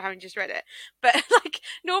Waters having just read it. But like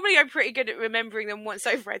normally I'm pretty good at remembering them once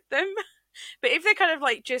I've read them. But if they're kind of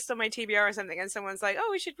like just on my TBR or something, and someone's like, "Oh,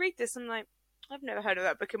 we should read this," I'm like, "I've never heard of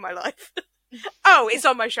that book in my life." Oh, it's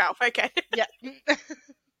on my shelf. Okay. Yeah.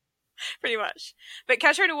 Pretty much. But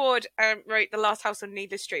Catherine Ward wrote The Last House on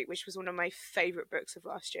Needless Street, which was one of my favourite books of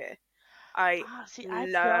last year. I See, I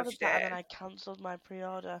loved pre-ordered that it. and then I cancelled my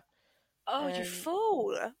pre-order. Oh, you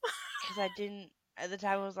fool. Because I didn't, at the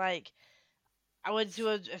time I was like, I went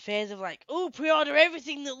through a phase of like, oh, pre-order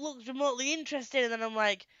everything that looks remotely interesting, and then I'm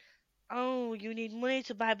like, oh, you need money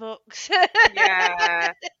to buy books.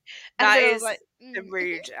 Yeah. And That then I was is like, the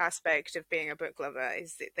rude aspect of being a book lover,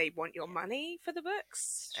 is that they want your money for the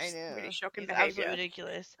books. I Just know. really shocking It's absolutely behaviour.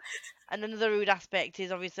 ridiculous. And another rude aspect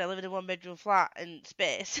is obviously I live in a 1-bedroom flat in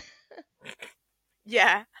space.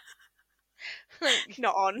 Yeah. Like,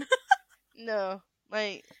 Not on. no.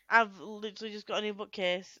 Like, I've literally just got a new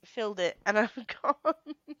bookcase, filled it, and I've got a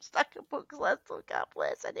stack of books left, so I can't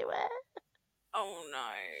place anywhere. Oh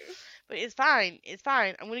no. But it's fine. It's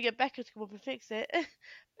fine. I'm gonna get Becca to come up and fix it.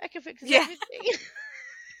 Becca fixes Yeah. everything.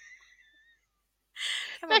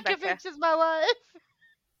 Come on, Becca Becca. fixes my life.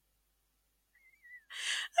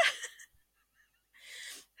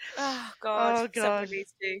 Oh god. Oh, God.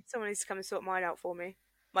 Someone needs to come and sort mine out for me.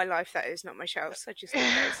 My life, that is, not my shelves. I just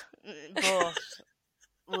think those. Both.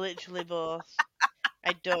 Literally both.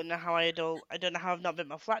 I don't know how I don't know how I've not burnt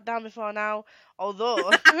my flat down before now. Although,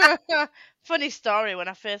 funny story, when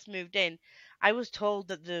I first moved in, I was told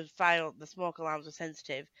that the smoke alarms were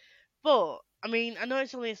sensitive. But, I mean, I know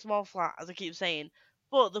it's only a small flat, as I keep saying,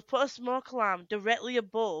 but they put a smoke alarm directly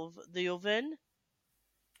above the oven.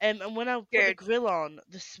 And when I put the Good. grill on,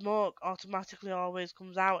 the smoke automatically always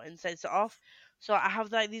comes out and sets it off. So I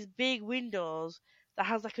have like these big windows that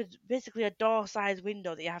has like basically a door-sized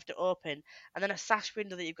window that you have to open, and then a sash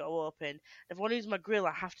window that you've got to open. If I want to use my grill,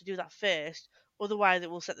 I have to do that first, otherwise it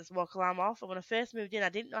will set the smoke alarm off. And when I first moved in, I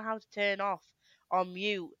didn't know how to turn off or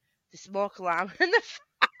mute the smoke alarm, and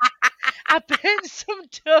I burnt some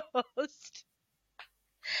toast,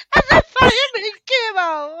 and the fireman came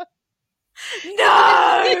out.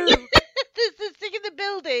 No! There's this thing in the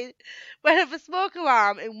building where if a smoke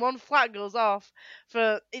alarm in one flat goes off,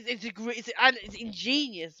 it's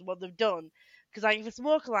ingenious what they've done. Because like if a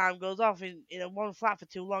smoke alarm goes off in a one flat for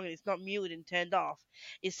too long and it's not muted and turned off,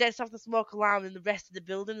 it sets off the smoke alarm in the rest of the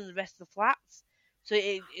building and the rest of the flats. So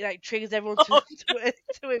it like triggers everyone to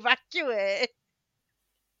evacuate.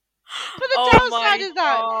 But the downside is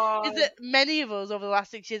that many of us over the last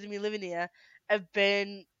 6 years of me living here have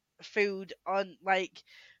been food on like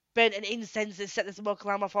burnt an incense that set the smoke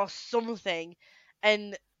alarm off or something,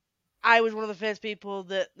 and I was one of the first people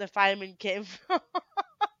that the fireman came from.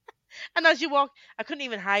 And as you walk, I couldn't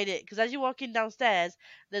even hide it because as you're walking downstairs,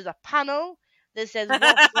 there's a panel that says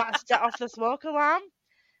what flat set off the smoke alarm,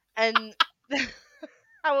 and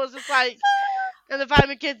I was just like, and the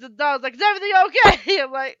fireman came to the door, I was like, "Is everything okay?"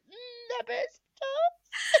 I'm like, "Never stop."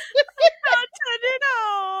 Can't turn it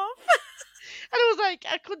off. And I was like,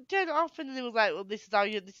 I couldn't turn it off, and then it was like, well, this is how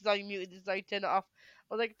you mute it, this is how you turn it off.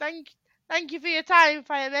 I was like, thank you for your time,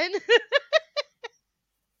 fireman.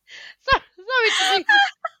 Sorry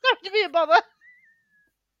to be a bother.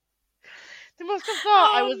 They must have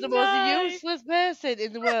thought I was the most useless person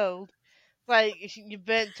in the world. Like, you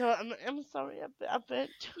burnt toast. I'm sorry, I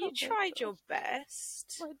burnt toast. You tried your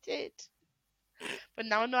best. I did. But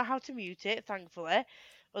now I know how to mute it, thankfully.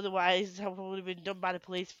 Otherwise, I would have been done by the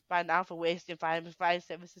police by now for wasting fire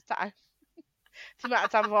services time. The amount of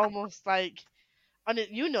time I've almost like, on it,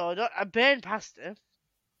 I burn pasta.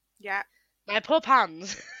 Yeah. My poor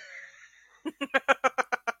hands.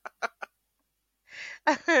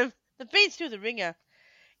 The beats through the ringer.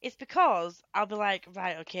 It's because I'll be like,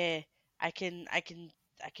 right, okay, I can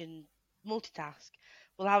multitask.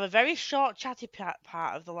 We'll have a very short chatty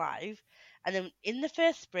part of the live, and then in the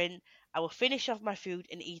first sprint, I will finish off my food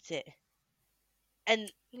and eat it.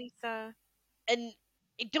 And Lisa. And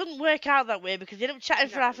it doesn't work out that way because you end up chatting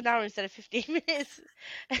for half an hour instead of 15 minutes.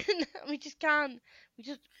 And we just can't.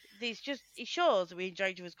 It shows that we enjoy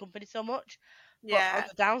each other's company so much. Yeah. But on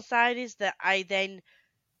the downside is that I then,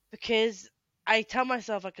 because I tell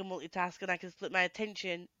myself I can multitask and I can split my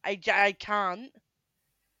attention, I can't.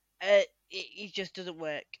 it just doesn't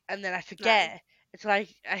work, and then I No. forget until I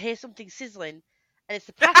hear something sizzling, and it's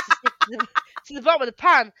the pasta stick to the bottom of the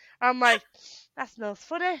pan. And I'm like, that smells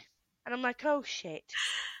funny, and I'm like, oh shit, it's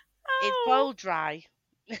Oh, boiled dry,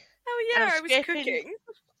 oh and I'm yeah, I was scraping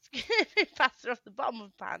cooking. pasta off the bottom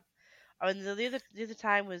of the pan. Oh, and the other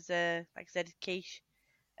time was like I said, quiche,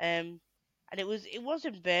 and it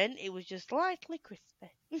wasn't burnt, it was just lightly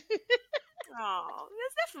crispy. Oh,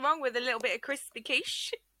 there's nothing wrong with a little bit of crispy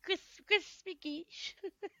quiche. Crispy quiche.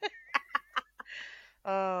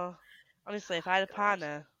 Oh, honestly, if I had a God.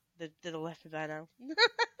 partner, they'd have left me by now.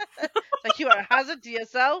 Like, you are a hazard to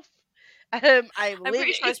yourself. I'm I'm pretty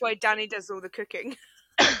leaving. sure that's why Danny does all the cooking.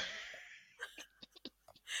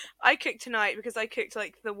 I cooked tonight because I cooked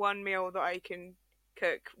like the one meal that I can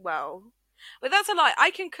cook well. But that's a lie.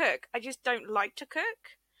 I can cook. I just don't like to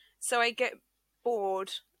cook. So I get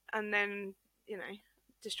bored and then,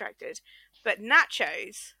 distracted. But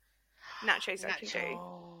nachos I can do.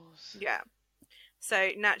 Nachos. Yeah. So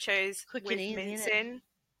nachos Quick with and easy, mince innit? in.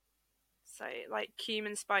 So like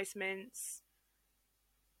cumin spice mince.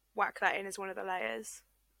 Whack that in as one of the layers.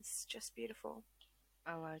 It's just beautiful.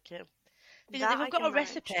 I like it. Because That if I I've got can a manage.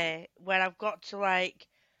 recipe where I've got to like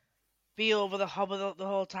be over the hob the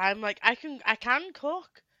whole time, like I can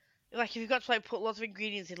cook. Like if you've got to like put lots of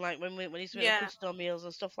ingredients in, like when you make the Yeah. custom meals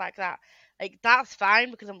and stuff like that, like that's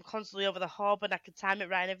fine because I'm constantly over the hob and I can time it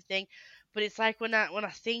right and everything. But it's like when I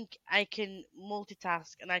think I can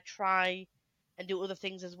multitask and I try and do other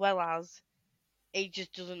things as well as, it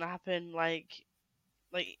just doesn't happen. Like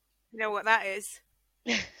You know what that is?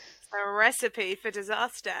 A recipe for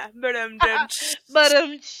disaster. Ba-dum-dum. but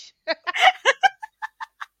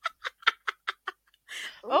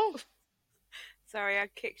oh, Sorry, I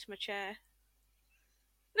kicked my chair.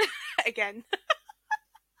 Again.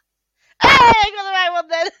 hey, I got the right one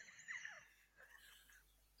then.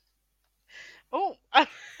 Oh, I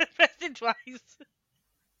pressed it twice.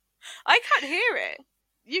 I can't hear it.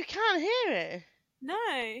 You can't hear it.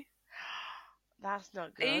 No. That's not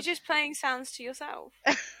Are good. you just playing sounds to yourself?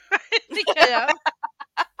 I think I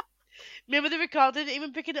am. Maybe the recorder didn't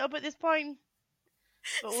even picking it up at this point.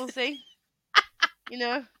 But we'll see. You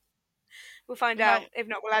know. We'll find We out. might- If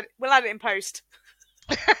not, we'll add it in post.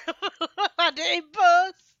 I didn't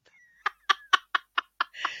post.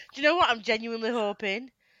 Do you know what? I'm genuinely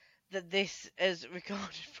hoping that this is recorded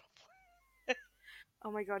properly.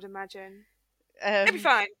 Oh my god, imagine. It'll be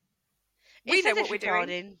fine. It We says know it's what we're doing.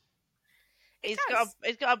 recording. It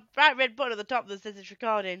It's got a bright red button at the top that says it's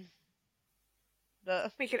recording.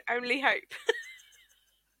 But We can only hope.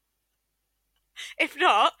 If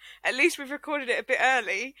not, at least we've recorded it a bit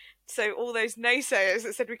early, so all those naysayers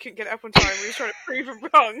that said we couldn't get it up on time, we were trying to prove them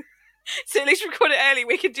wrong. So at least record it early,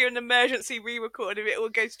 we can do an emergency re-record if it all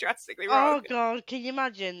goes drastically wrong. oh god, can you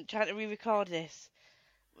imagine trying to re-record this?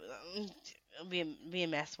 It'll be a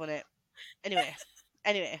mess, won't it? Anyway,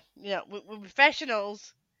 you know, we're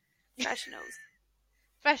professionals. Professionals.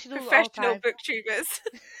 Professional Professional booktubers.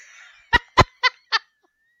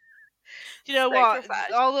 Do you know So what?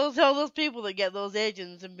 profesh. All those people that get those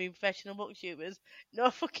agents and be professional booktubers, no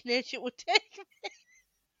fucking agent would take me.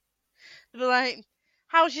 They'd be like,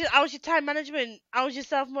 how's your time management? How's your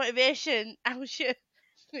self motivation? How's your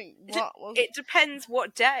It depends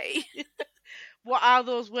what day. what are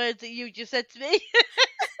those words that you just said to me?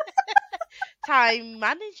 Time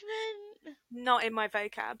management? Not in my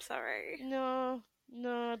vocab, sorry. No,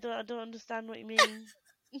 I don't understand what you mean.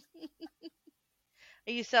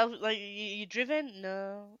 Are you you driven?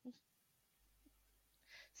 No.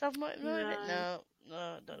 Self motivated? No,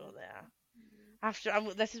 I don't know what they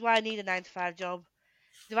are. This is why I need a 9 to 5 job.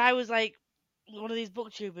 If I was like one of these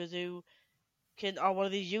booktubers or one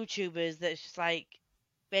of these YouTubers that's just like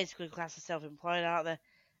basically classed as self-employed out there,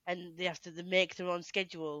 and they have to make their own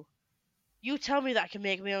schedule. You tell me that I can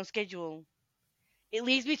make my own schedule. It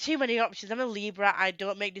leaves me too many options. I'm a Libra. I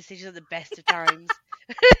don't make decisions at the best of times.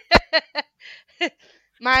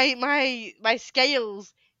 my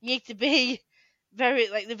scales need to be they're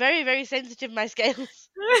very, very sensitive, my scales.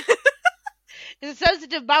 It's a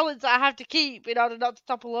sensitive balance that I have to keep in order not to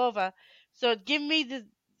topple over. So give me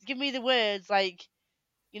the words like,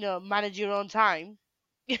 manage your own time.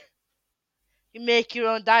 You make your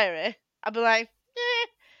own diary. I'll be like,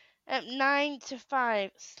 9 to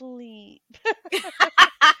 5, sleep.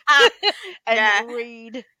 And Yeah.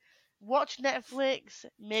 read. Watch Netflix,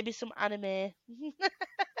 maybe some anime.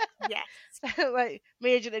 Yes. Like, my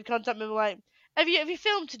agent had contacted me like, have you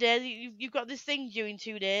filmed today? You've got this thing due in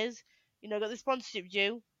 2 days. Got this sponsorship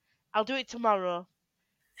due. I'll do it tomorrow.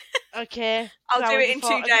 Okay. I'll do it in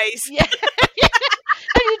 2 days. Yeah.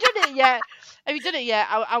 Have you done it yet? Have you done it yet?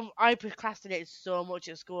 I procrastinated so much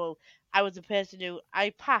at school. I was a person who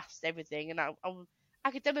I passed everything, and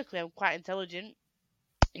academically I'm quite intelligent.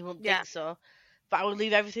 You wouldn't Yeah. think so, but I would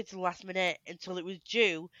leave everything to the last minute until it was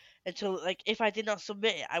due. Until like if I did not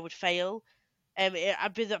submit it, I would fail.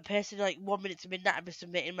 I'd be that person like 1 minute to midnight. I'd be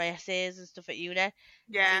submitting my essays and stuff at uni, and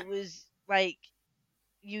Yeah. it was like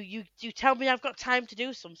you tell me I've got time to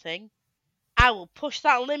do something, I will push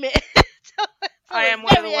that limit. I am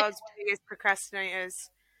one of the world's biggest procrastinators.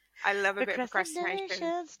 I love a bit of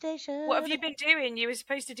procrastination. Station. What have you been doing? You were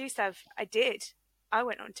supposed to do stuff. I did. I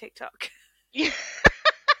went on TikTok. Yeah.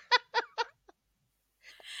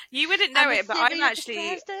 You wouldn't know it, but I'm actually.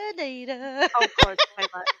 Procrastinator. Oh god, so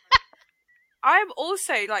much. I'm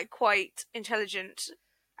also like quite intelligent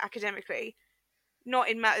academically, not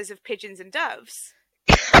in matters of pigeons and doves.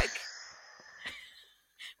 Like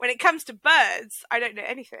when it comes to birds, I don't know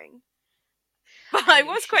anything. But I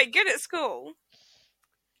was quite good at school.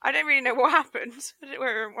 I don't really know what happened. I don't know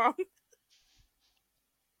where I went wrong.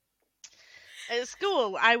 At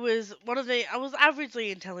school, I was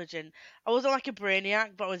averagely intelligent. I wasn't like a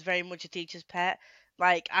brainiac, but I was very much a teacher's pet.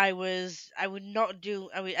 Like I would not do,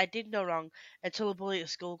 I did no wrong until a bully at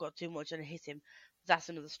school got too much and I hit him. That's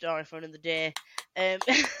another story for another day. Um,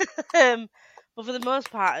 but for the most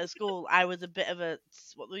part at school, I was a bit of a,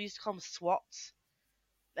 what they used to call them, swats,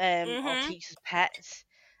 or teacher's pets,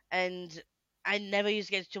 and I never used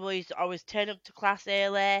to get into trouble. I used to always turn up to class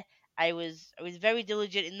early. I was very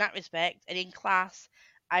diligent in that respect, and in class,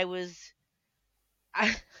 I was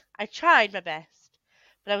I I tried my best,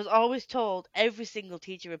 but I was always told every single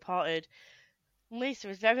teacher reported Lisa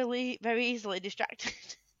is very easily distracted.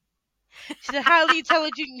 She's a highly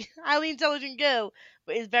intelligent girl,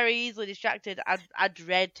 but is very easily distracted. I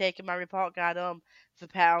dread taking my report card home for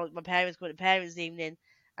my parents going to parents' evening,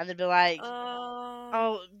 and they'd be like,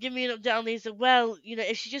 "Oh, give me an update on Lisa." Well,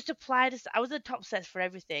 if she just applied, I was at top sets for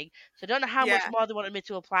everything, so I don't know how much more they wanted me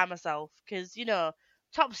to apply myself. Because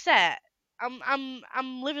top set,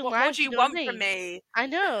 I'm living What life. more do you know what want I from mean? me? I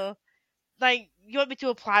know. Like, you want me to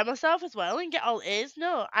apply myself as well and get all A's?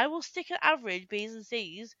 No, I will stick at average B's and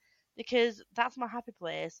C's because that's my happy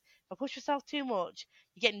place. If I push myself too much,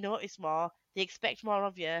 you get noticed more. They expect more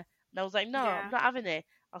of you. And I was like, no, Yeah. I'm not having it.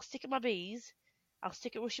 I'll stick at my B's. I'll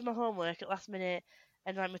stick at rushing my homework at last minute.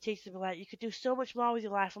 And like my teacher would be like, you could do so much more with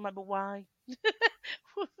your life. I'm like, but why?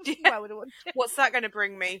 Why would I want to? What's that going to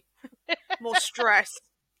bring me? More stress.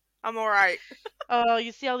 I'm all right. Oh,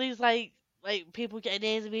 you see all these like people getting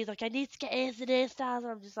A's and B's. Like, I need to get A's and A stars.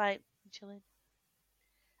 And I'm just like, I'm chilling.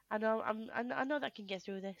 I know I know that I can get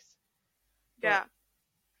through this. Yeah.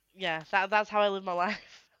 Yeah, that's how I live my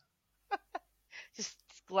life. Just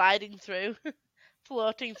gliding through,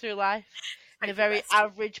 floating through life in a very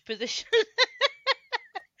average position.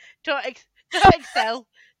 Don't excel.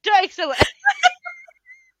 Don't excel.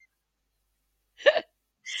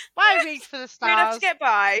 Why reach for the Good enough stars? to get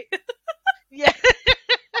by. Yeah.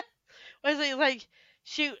 Was it like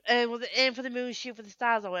shoot? Was it aim for the moon, shoot for the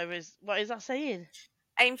stars, or whatever? What is that saying?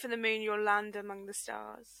 Aim for the moon, you'll land among the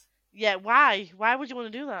stars. Yeah. Why? Why would you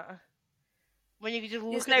want to do that? When you could just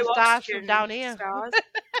look There's at no the stars oxygen from down here. Stars.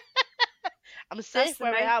 I'm safe That's the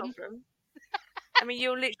where main I am. problem. I mean,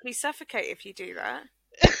 you'll literally suffocate if you do that.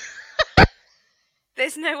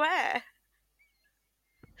 There's no air.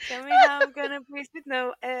 Tell me how I'm gonna breathe with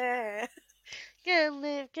no air. Can't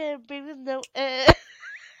live, can't breathe with no air.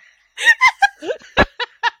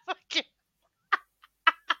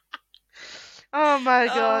 Oh my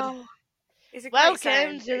god. Oh, it's a great Welcome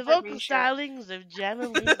sound. to the vocal stylings of Gemma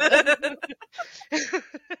Lee.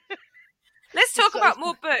 Let's talk about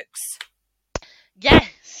more books.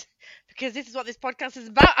 Yes, because this is what this podcast is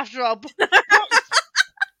about after all.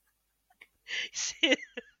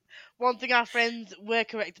 One thing our friends were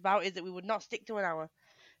correct about is that we would not stick to an hour.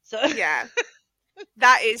 So yeah,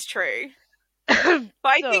 that is true. But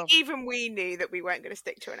I think even we knew that we weren't going to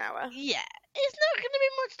stick to an hour. Yeah, it's not going to be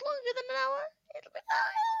much longer than an hour. It'll be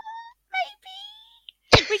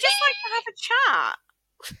maybe. We just like to have a chat.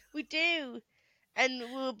 We do. And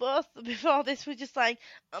we were both, before this, we're just like,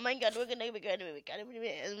 oh my god, we're gonna do it,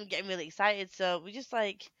 and we're getting really excited. So we just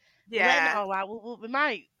like, letting it all out. We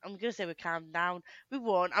might. I'm gonna say we calm down. We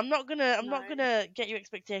won't. I'm not gonna get your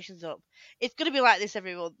expectations up. It's gonna be like this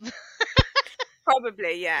every month.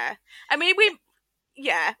 Probably, yeah. I mean,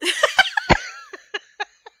 yeah.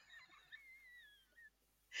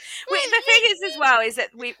 The thing is, as well, is that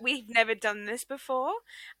we've never done this before,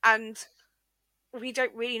 and we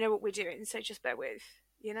don't really know what we're doing, so just bear with,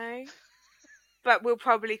 But we'll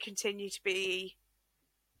probably continue to be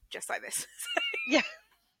just like this.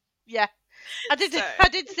 Yeah. I did. So- I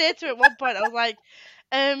did say to her at one point. I was like,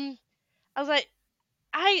 I was like,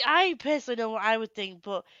 I personally know what I would think,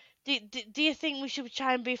 but do you think we should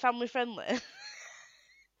try and be family friendly?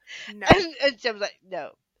 No. And she was like,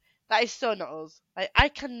 no, that is so not us. Like, I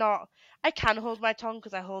can hold my tongue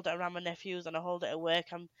because I hold it around my nephews and I hold it at work.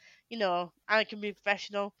 I can be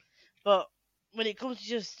professional, but when it comes to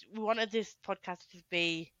just, we wanted this podcast to just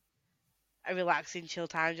be a relaxing, chill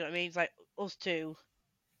time. Do you know what I mean? It's like us two,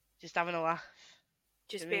 just having a laugh.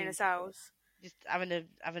 Just I being mean, ourselves. just having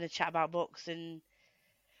a chat about books and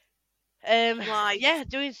Like, yeah,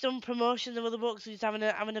 doing some promotions of other books and just having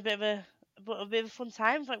a bit of a fun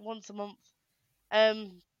time, like once a month.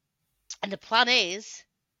 Um, and the plan is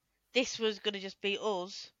this was gonna just be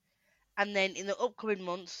us, and then in the upcoming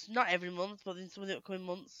months, not every month, but in some of the upcoming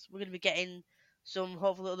months, we're gonna be getting some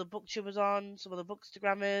hopefully other booktubers on, some other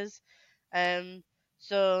bookstagrammers.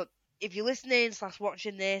 So if you're listening /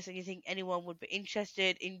 watching this and you think anyone would be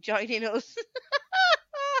interested in joining us,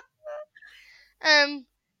 um,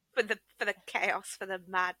 for the chaos, for the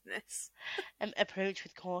madness. approach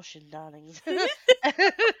with caution, darlings.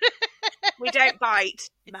 We don't bite.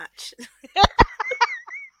 Match.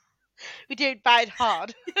 We don't bite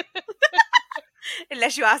hard.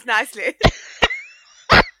 Unless you ask nicely.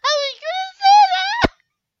 I was gonna say that.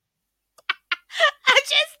 I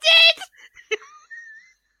just did!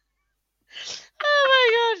 Oh my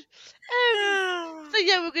god. So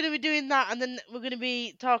yeah, we're gonna be doing that, and then we're gonna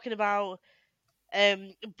be talking about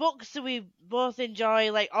books that we both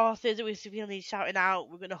enjoy, like authors that we feel need shouting out.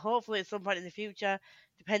 We're gonna hopefully at some point in the future,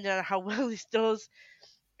 depending on how well this does,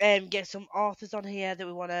 get some authors on here that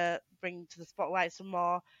we want to bring to the spotlight some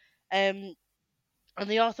more. And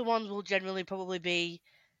the author ones will generally probably be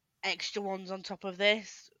extra ones on top of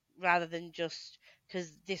this, rather than just,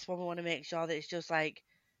 because this one we want to make sure that it's just like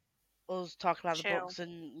us talking about the Chill. books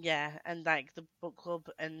and yeah, and like the book club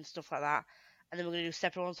and stuff like that. And then we're gonna do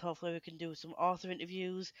separate ones. Hopefully, we can do some author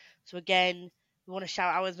interviews. So again, we want to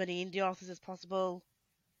shout out as many indie authors as possible.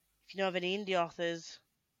 If you know of any indie authors,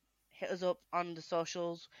 hit us up on the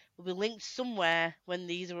socials. We'll be linked somewhere when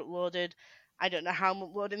these are uploaded. I don't know how I'm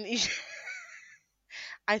uploading these.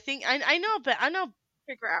 I think I know, but I know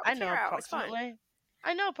Figure it out. It's fine. approximately.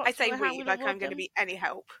 I know I say approximately how we, we like upload I'm going to them. be any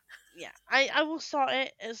help. Yeah, I will sort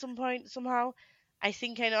it at some point somehow. I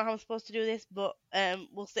think I know how I'm supposed to do this, but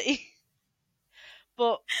we'll see.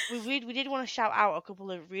 But we did want to shout out a couple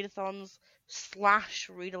of readathons /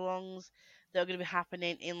 read-alongs that are going to be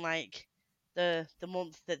happening in like the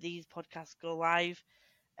month that these podcasts go live.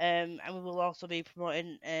 And we will also be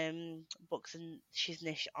promoting books and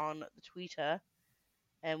Shiznish on the Twitter.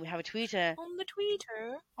 And we have a Twitter On the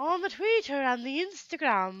Twitter. and the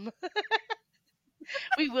Instagram.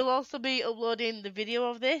 We will also be uploading the video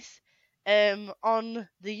of this on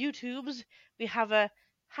the YouTubes. We have a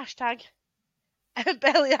hashtag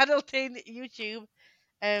Barely Adulting YouTube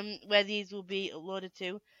where these will be uploaded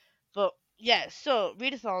to. But yeah, so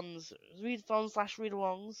readathons /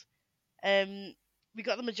 read-alongs. We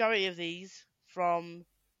got the majority of these from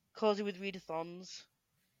Cozy with Readathons.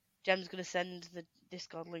 Gem's gonna send the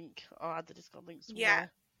Discord link or add the Discord link Yeah.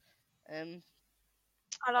 somewhere.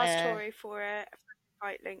 I'll ask Tori for a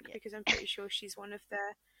invite link yeah. because I'm pretty sure she's one of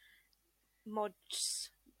the mods.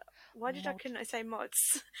 Why couldn't I say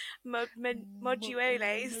mods? Modules.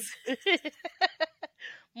 Moderators.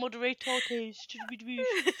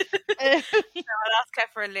 I'll ask her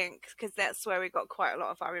for a link because that's where we got quite a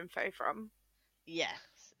lot of our info from. Yeah.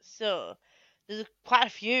 So there's quite a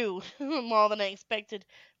few more than I expected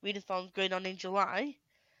readathons going on in July.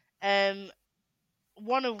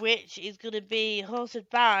 One of which is going to be hosted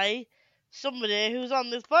by somebody who's on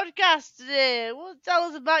this podcast today. Well, tell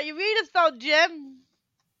us about your readathon, Gem.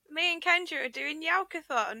 Me and Kendra are doing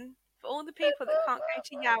Yaukathon for all the people that can't go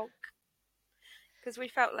to Yauk because we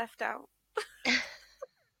felt left out.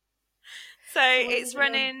 So it's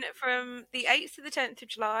running from the 8th to the 10th of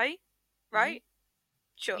July, right?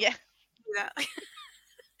 Mm-hmm. Sure. Yeah. Do that.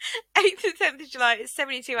 8th to 10th of July, it's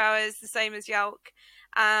 72 hours, the same as Yauk.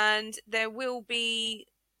 And there will be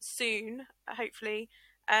soon, hopefully,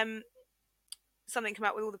 something come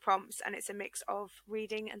out with all the prompts, and it's a mix of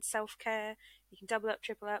reading and self-care. You can double up,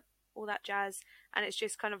 triple up, all that jazz. And it's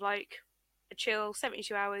just kind of like a chill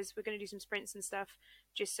 72 hours. We're going to do some sprints and stuff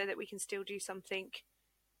just so that we can still do something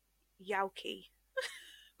Yauky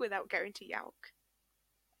without going to Yauk.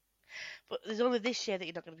 But there's only this year that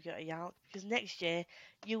you're not going to be going to Yauk, because next year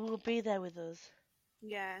you will be there with us.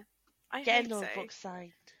 Yeah. I Getting hope those so. books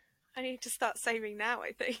signed. I need to start saving now,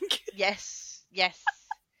 I think. Yes.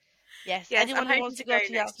 Anyone who wants to go to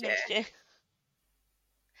Yauk next year.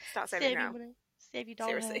 Start saving now. Money. Save your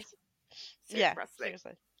dollars. Seriously. Yeah, Seriously.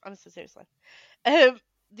 seriously. Honestly, seriously.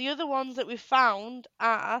 The other ones that we found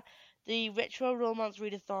are the Retro Romance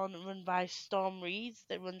Readathon run by Storm Reads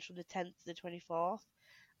that runs from the 10th to the 24th.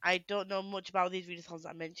 I don't know much about these readathons that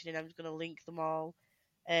I'm mentioning. I'm just going to link them all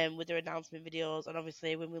with their announcement videos. And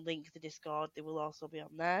obviously, when we link the Discord, they will also be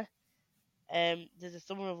on there. There's a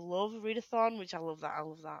Summer of Love readathon, which I love that. I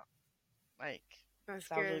love that. Like, That's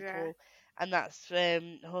sounds good, really yeah. cool. And that's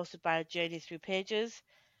hosted by Journey Through Pages.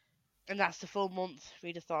 And that's the full month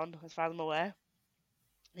readathon, as far as I'm aware.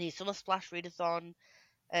 The Summer Splash readathon.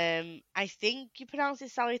 I think you pronounce it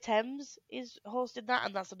Sally Thames is hosting that,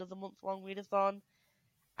 and that's another month-long readathon.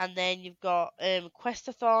 And then you've got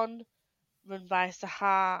Questathon, run by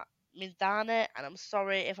Sahar Mindane, and I'm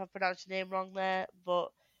sorry if I pronounced your name wrong there,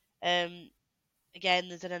 but um, again,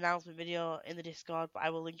 there's an announcement video in the Discord, but I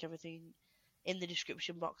will link everything in the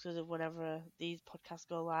description boxes of whenever these podcasts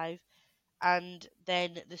go live. And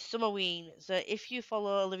then the Summerween. So if you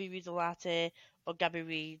follow Olivia Reads a Latte or Gabby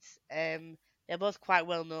Reads, they're both quite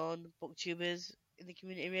well known booktubers in the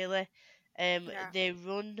community, really. Yeah. They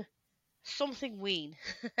run something ween.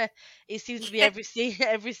 It seems to be every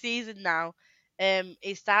every season now.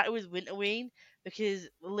 It started with Winterween because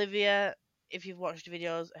Olivia, if you've watched the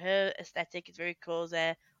videos, her aesthetic is very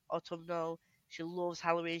cozy, autumnal. She loves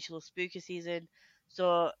Halloween. She loves spooky season.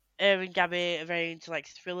 So her and Gabby are very into like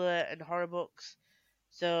thriller and horror books.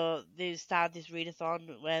 So they started this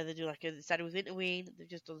readathon where they do like it started with Winterween. They've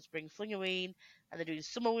just done Spring Flingaween, and they're doing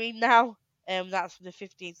Summerween now. That's from the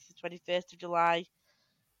 15th to the 21st of July.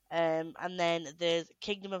 And then there's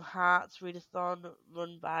Kingdom of Hearts readathon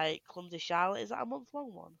run by Clumsy Charlotte. Is that a month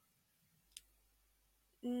long one?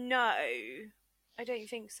 No, I don't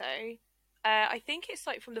think so. I think it's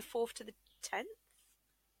like from the 4th to the 10th.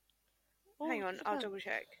 Oh, Hang on, I'll double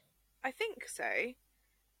check. I think so.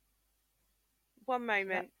 One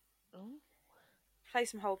moment. Oh. Play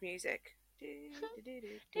some hold music. It's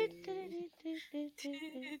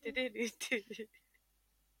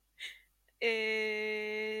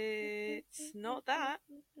not that.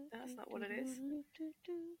 That's not what it is.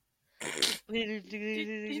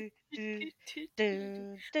 4th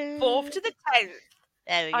to the 10th.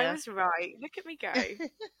 There we go. I was right. Look at me go.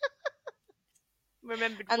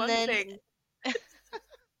 Remembered And one then thing.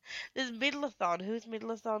 there's Middleathon. Who's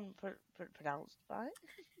Middleathon pronounced by?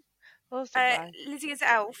 Hosted by? Lizzie as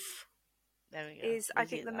Elf There we go. is, I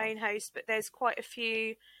Lizzie think, the as main Elf. host, but there's quite a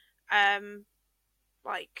few,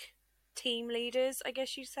 like, team leaders, I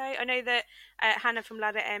guess you'd say. I know that Hannah from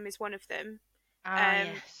Ladder M is one of them.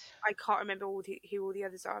 Yes. I can't remember who all the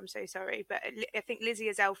others are. I'm so sorry, but I think Lizzie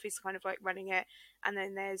as Elf is kind of like running it, and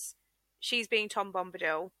then she's being Tom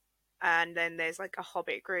Bombadil, and then there's like a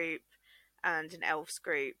Hobbit group and an Elves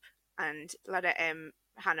group, and Ladder M,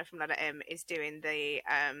 Hannah from Ladder M is doing the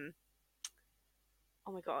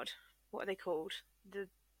oh my god, what are they called? The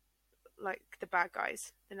bad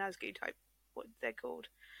guys, the Nazgûl type. What they're called?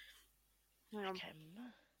 Hang on.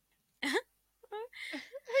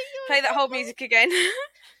 Play that whole music again.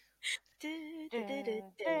 Don't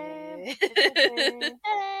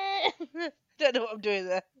know what I'm doing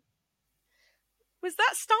there. Was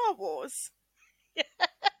that Star Wars?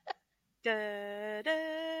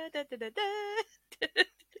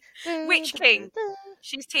 Witch King.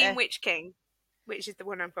 She's Team Witch King, which is the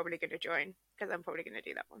one I'm probably going to join because I'm probably going to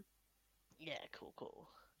do that one. Yeah, cool.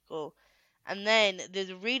 And then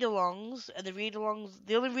there's read-alongs, and the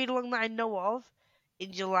only read-along that I know of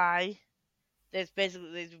in July, there's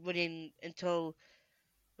running until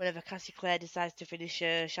whenever Cassie Clare decides to finish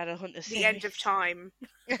her Shadowhunter series. The end of time.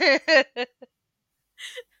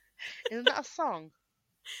 Isn't that a song?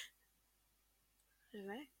 I don't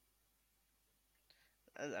know.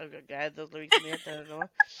 I've got those lyrics in my head, I don't know.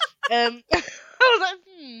 I was like,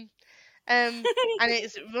 and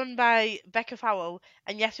it's run by Becca Fowle,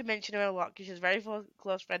 and yes, we mention her a lot because she's a very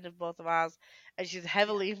close friend of both of ours, and she's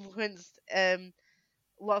heavily influenced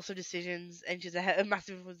lots of decisions, and she's a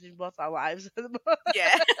massive influence in both our lives.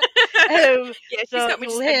 Yeah. Yeah, she's so got me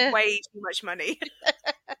to spend way too much money.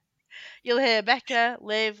 You'll hear Becca,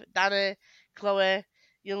 Liv, Dana, Chloe.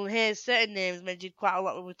 You'll hear certain names mentioned quite a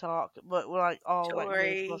lot when we talk, but we're like all Tori, like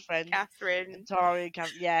really close friends. Catherine, Tori,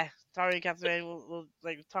 Tori and Catherine. We'll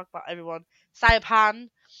like talk about everyone. Saya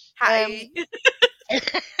Pan. Hattie.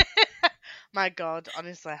 My God,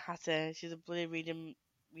 honestly, Hattie. She's a bloody reading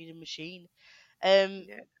machine. Yeah.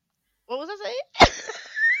 What was I saying?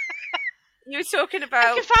 You were talking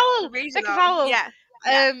about Becca Fowle. Yeah.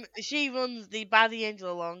 She runs the By the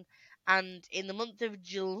Angel along, and in the month of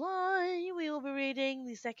July we will be reading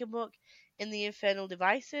the second book in the Infernal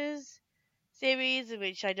Devices series,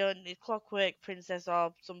 which I don't need Clockwork Princess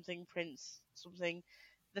or something Prince something.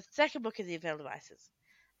 The second book is the Veil Devices.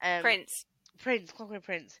 Prince. Clockwork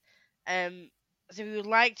Prince. Um, so if you would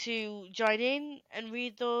like to join in and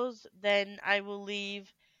read those, then I will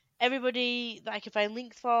leave everybody that I can find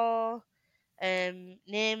links for,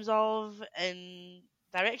 names of, and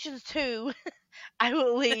directions to. I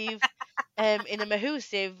will leave in a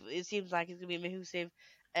Mahusive. It seems like it's gonna be a Mahusive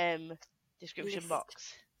description List.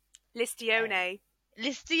 box. Listione.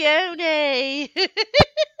 Listione.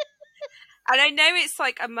 And I know it's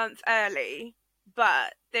like a month early,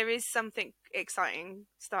 but there is something exciting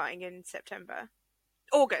starting in September.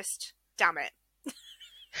 August. Damn it.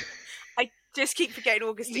 I just keep forgetting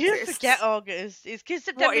August You exists. forget August. It's because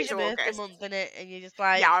What September's is your birthday August? month, isn't it? And you're just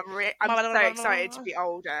like, Yeah, I'm so excited to be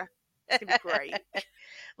older. It's going to be great.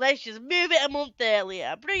 Let's just move it a month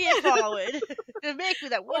earlier. Bring it forward. Make me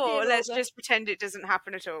that one Or year let's older. just pretend it doesn't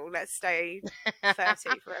happen at all. Let's stay 30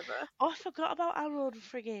 forever. Oh, I forgot about our old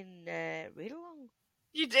friggin' read along.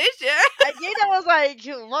 You did, yeah? I did. I was like,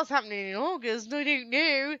 what's happening in August? I don't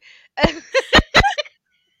know.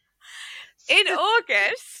 In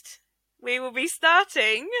August, we will be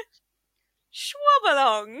starting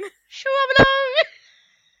Schwabbalong. Schwabbalong.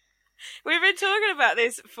 We've been talking about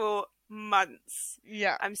this for months.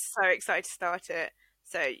 Yeah. I'm so excited to start it.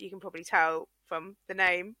 So you can probably tell from the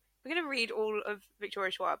name. We're going to read all of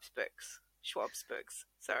Victoria Schwab's books.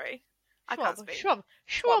 Sorry. I can't speak. Schwabbalong.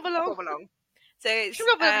 Schwabbalong. So it's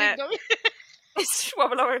Schwabbalong. it's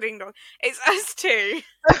Schwabbalong Ding Dong. It's us two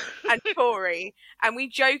and Tori, and we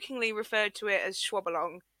jokingly referred to it as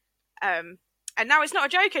Schwabbalong. And now it's not a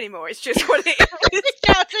joke anymore. It's just what it is.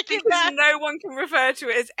 Because no one can refer to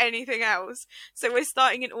it as anything else. So we're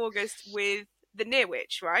starting in August with the Near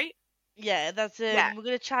Witch, right? Yeah, that's Yeah. We're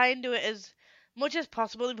gonna try and do it as much as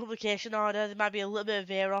possible in publication order. There might be a little bit of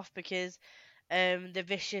veer off because the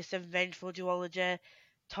Vicious and Vengeful duology,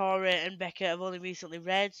 Tora and Becca have only recently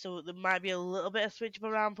read, so there might be a little bit of switch up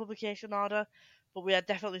around publication order. But we are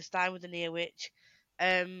definitely starting with the Near Witch.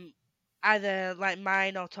 Either like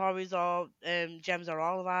mine or Tori's or Gems or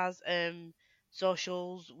all of ours.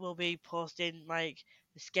 Socials will be posting like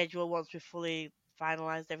the schedule once we've fully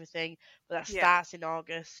finalised everything. But that starts in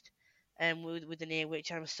August. With the Near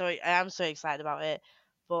Witch, I am so excited about it.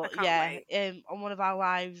 But yeah, wait. on one of our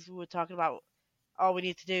lives we were talking about all we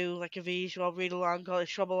need to do like a visual read along, call it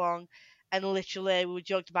Shrub Along, and literally we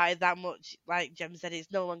joked about it that much. Like Jem said,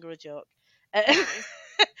 it's no longer a joke.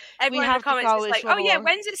 Everyone in the comments is like, "Oh yeah, Along.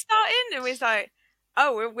 when's it starting?" And we're like,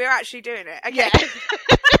 "Oh, we're actually doing it." Okay.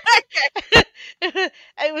 Yeah.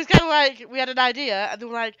 It was kind of like we had an idea, and they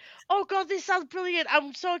were like, "Oh God, this sounds brilliant!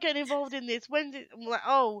 I'm so getting involved in this." When did I'm like,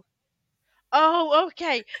 "Oh,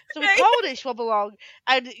 okay." So we called it Schwab Along,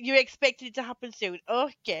 and you expected it to happen soon.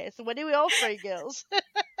 Okay, so when are we all three girls?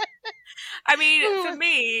 I mean, for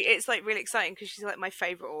me, it's like really exciting because she's like my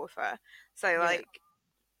favorite author. So like,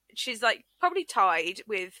 she's like probably tied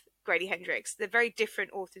with Grady Hendrix. They're very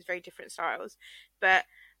different authors, very different styles, but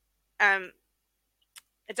A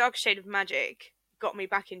Dark Shade of Magic got me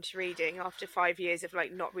back into reading after 5 years of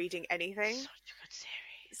like not reading anything. Such a good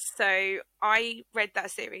series. So I read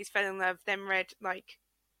that series, fell in love, then read like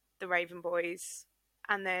The Raven Boys,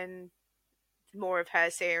 and then more of her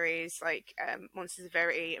series like Monsters of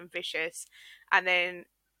Verity and Vicious, and then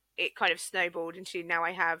it kind of snowballed into now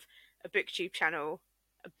I have a booktube channel,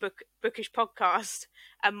 a bookish podcast,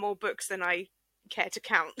 and more books than I care to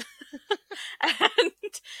count.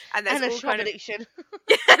 and there's And a all Schwab kind addiction.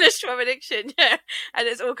 and a Schwab addiction, yeah. And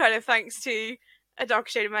it's all kind of thanks to A Dark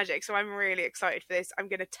Shade of Magic. So I'm really excited for this. I'm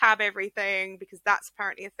going to tab everything because that's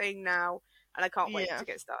apparently a thing now, and I can't wait to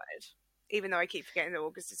get started. Even though I keep forgetting that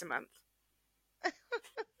August is a month.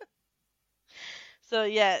 So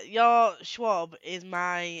yeah, your Schwab is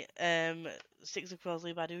my Six of Crows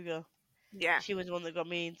Lee Bardugo. Yeah. She was the one that got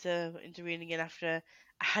me into reading again after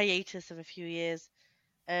a hiatus of a few years.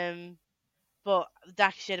 But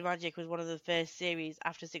Dark Shade of Magic was one of the first series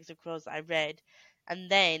after Six of Crows that I read, and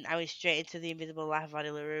then I went straight into The Invisible Life of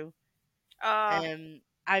Addie LaRue.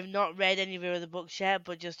 I've not read any of her other books yet,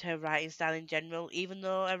 but just her writing style in general. Even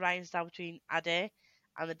though her writing style between Addie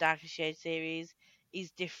and the Darker Shade series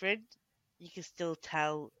is different, you can still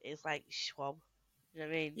tell it's like Schwab. You know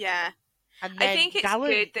what I mean? Yeah. And then I think it's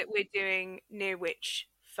Gallant. good that we're doing Near Witch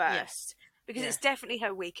first. Because it's definitely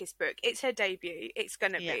her weakest book. It's her debut. It's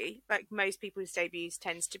going to be. Like most people's debuts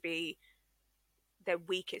tends to be their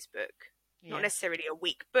weakest book. Not necessarily a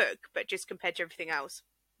weak book, but just compared to everything else.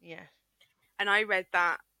 Yeah. And I read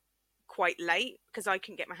that quite late because I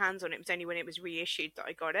couldn't get my hands on it. It was only when it was reissued that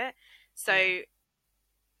I got it. So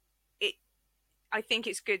I think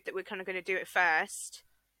it's good that we're kind of going to do it first,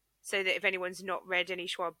 so that if anyone's not read any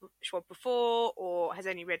Schwab before, or has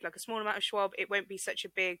only read like a small amount of Schwab, it won't be such a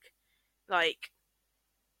big, like,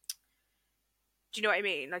 do you know what I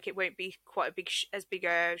mean? Like, it won't be quite a as big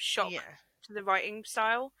a shock Yeah. to the writing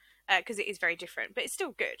style, because it is very different, but it's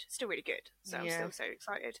still good, still really good. So I'm still so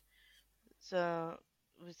excited. So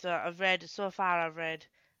I've read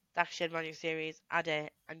Dakshin Magic series, Ade,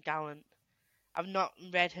 and Gallant. I've not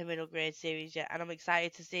read her middle grade series yet, and I'm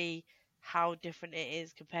excited to see how different it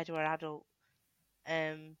is compared to her adult.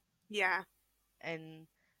 Yeah, And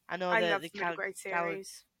I know I that love the the middle grade Gallant,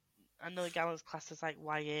 series. I know the Gallant's class is like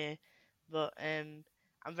YA, but I'm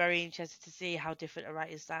very interested to see how different a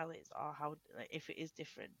writing style is, or how, like, if it is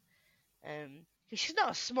different. Because she's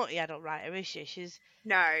not a smutty adult writer, is she?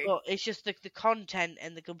 No, But it's just the content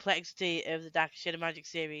and the complexity of the Dark Shadow Magic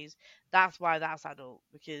series. That's why that's adult,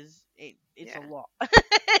 because it's a yeah. lot. I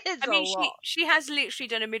It's a mean, lot. she has literally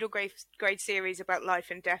done a middle grade series about life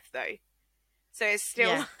and death, though. So it's still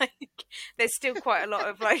Yeah, like there's still quite a lot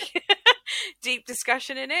of like deep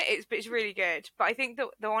discussion in it. It's really good. But I think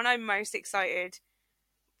the one I'm most excited,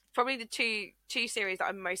 probably the two series that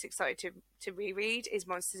I'm most excited to reread is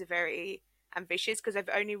Monsters Are Very Ambitious, because I've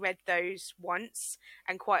only read those once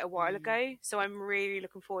and quite a while mm, ago. So I'm really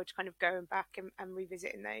looking forward to kind of going back and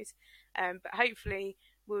revisiting those. But hopefully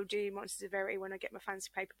we'll do Monsters Are Very when I get my fancy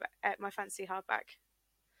paperback, my fancy hardback.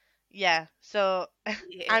 yeah. So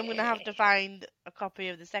I'm gonna Yeah, have to find a copy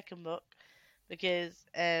of the second book, because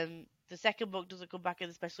the second book doesn't come back in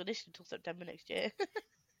the special edition until September next year.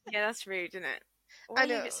 yeah, that's rude, isn't it? I Why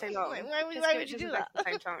know. leave it so Like, long? Just why give would it you to us do both that? at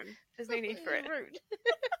the same time. There's no need for It's it. rude.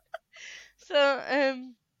 So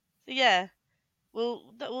yeah,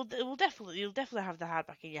 we'll definitely you'll definitely have the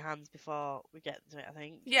hardback in your hands before we get to it. I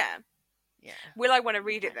think. Yeah. Yeah. Will I want to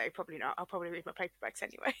read it though? Probably not. I'll probably read my paperbacks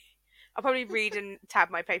anyway. I'll probably read and tab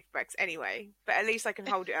my paperbacks anyway. But at least I can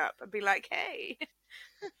hold it up and be like, "Hey,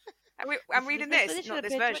 This I'm is the reading special this, edition I not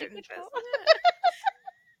this paid 20 version." quid for.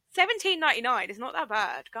 $17.99 is not that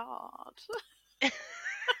bad. God,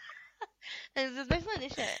 This is the special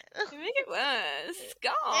edition. you make it worse.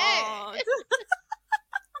 Yeah. God.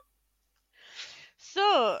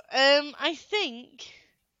 So, I think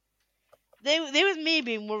there was me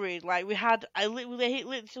being worried. Like I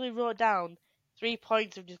literally wrote down 3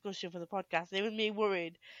 points of discussion for the podcast. There was me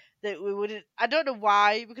worried that we wouldn't. I don't know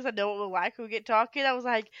why, because I know what we're like when we get talking. I was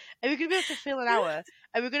like, are we gonna be able to fill an hour?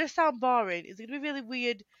 Are we gonna sound boring? Is it gonna be really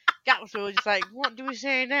weird gaps where we're just like, what do we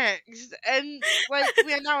say next? And like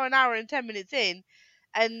we're now an hour and 10 minutes in,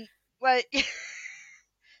 and like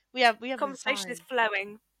we have been Conversation is fine.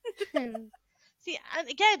 flowing. See, and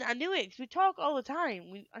again, I knew it 'cause we talk all the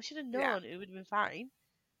time. I should have Yeah. known it would have been fine.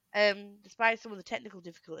 Despite some of the technical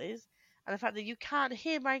difficulties and the fact that you can't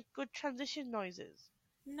hear my good transition noises.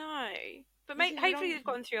 No, but This is hopefully wrong. you've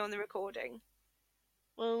gone through on the recording.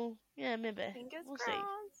 Well, yeah, maybe. Fingers We'll see.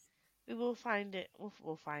 crossed. We will find it.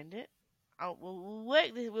 We'll find it. We'll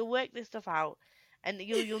work this. We'll work this stuff out, and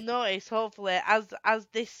you'll notice hopefully as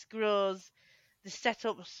this grows, the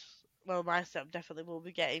setups. Well, my setup definitely will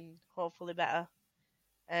be getting hopefully better.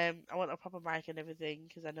 I want a proper mic and everything,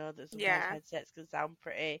 because I know that sometimes Yeah. headsets can sound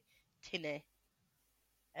pretty tinny.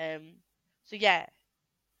 So yeah,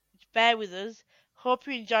 just bear with us. Hope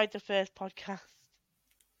you enjoyed the first podcast.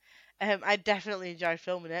 I definitely enjoyed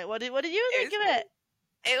filming it. What did you think of it?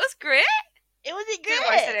 It was great. Was it Don't know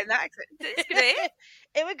why I said great? it in that accent. It's great.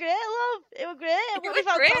 It was great, love. It was great. It Bloody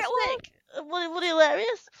was great, fantastic. Bloody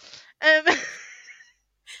hilarious. Um,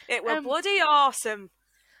 It was um. bloody awesome.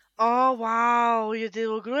 Oh wow, you did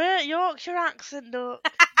a great Yorkshire accent, Duck.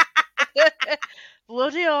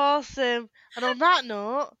 Bloody awesome. And on that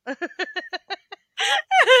note,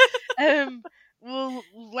 um, we'll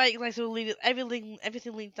leave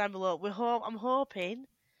everything linked down below. I'm hoping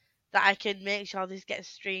that I can make sure this gets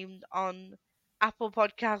streamed on Apple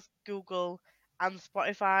Podcasts, Google, and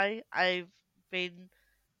Spotify. I've been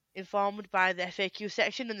informed by the FAQ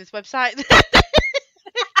section on this website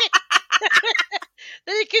that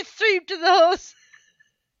it can stream to the host.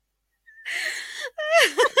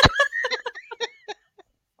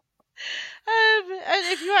 And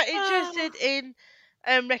if you are interested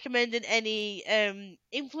in recommending any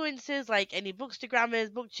influencers, like any bookstagrammers,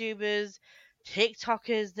 booktubers,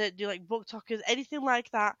 TikTokers that do like book talkers, anything like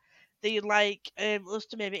that you'd like us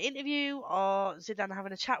to maybe interview or sit down and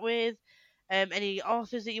having a chat with, any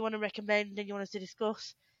authors that you want to recommend and you want us to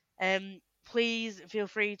discuss, please feel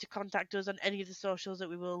free to contact us on any of the socials that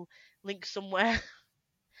we will link somewhere.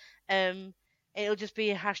 um, It'll just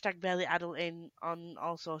be a hashtag barely adulting on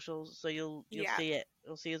all socials, so you'll Yeah. see it.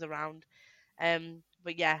 You'll see us around.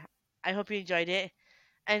 But yeah, I hope you enjoyed it.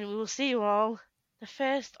 And we will see you all the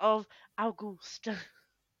 1st of August.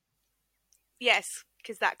 Yes,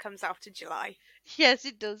 because that comes after July. Yes,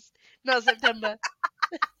 it does. Not September.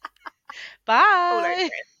 All over Bye.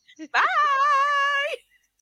 it. Bye!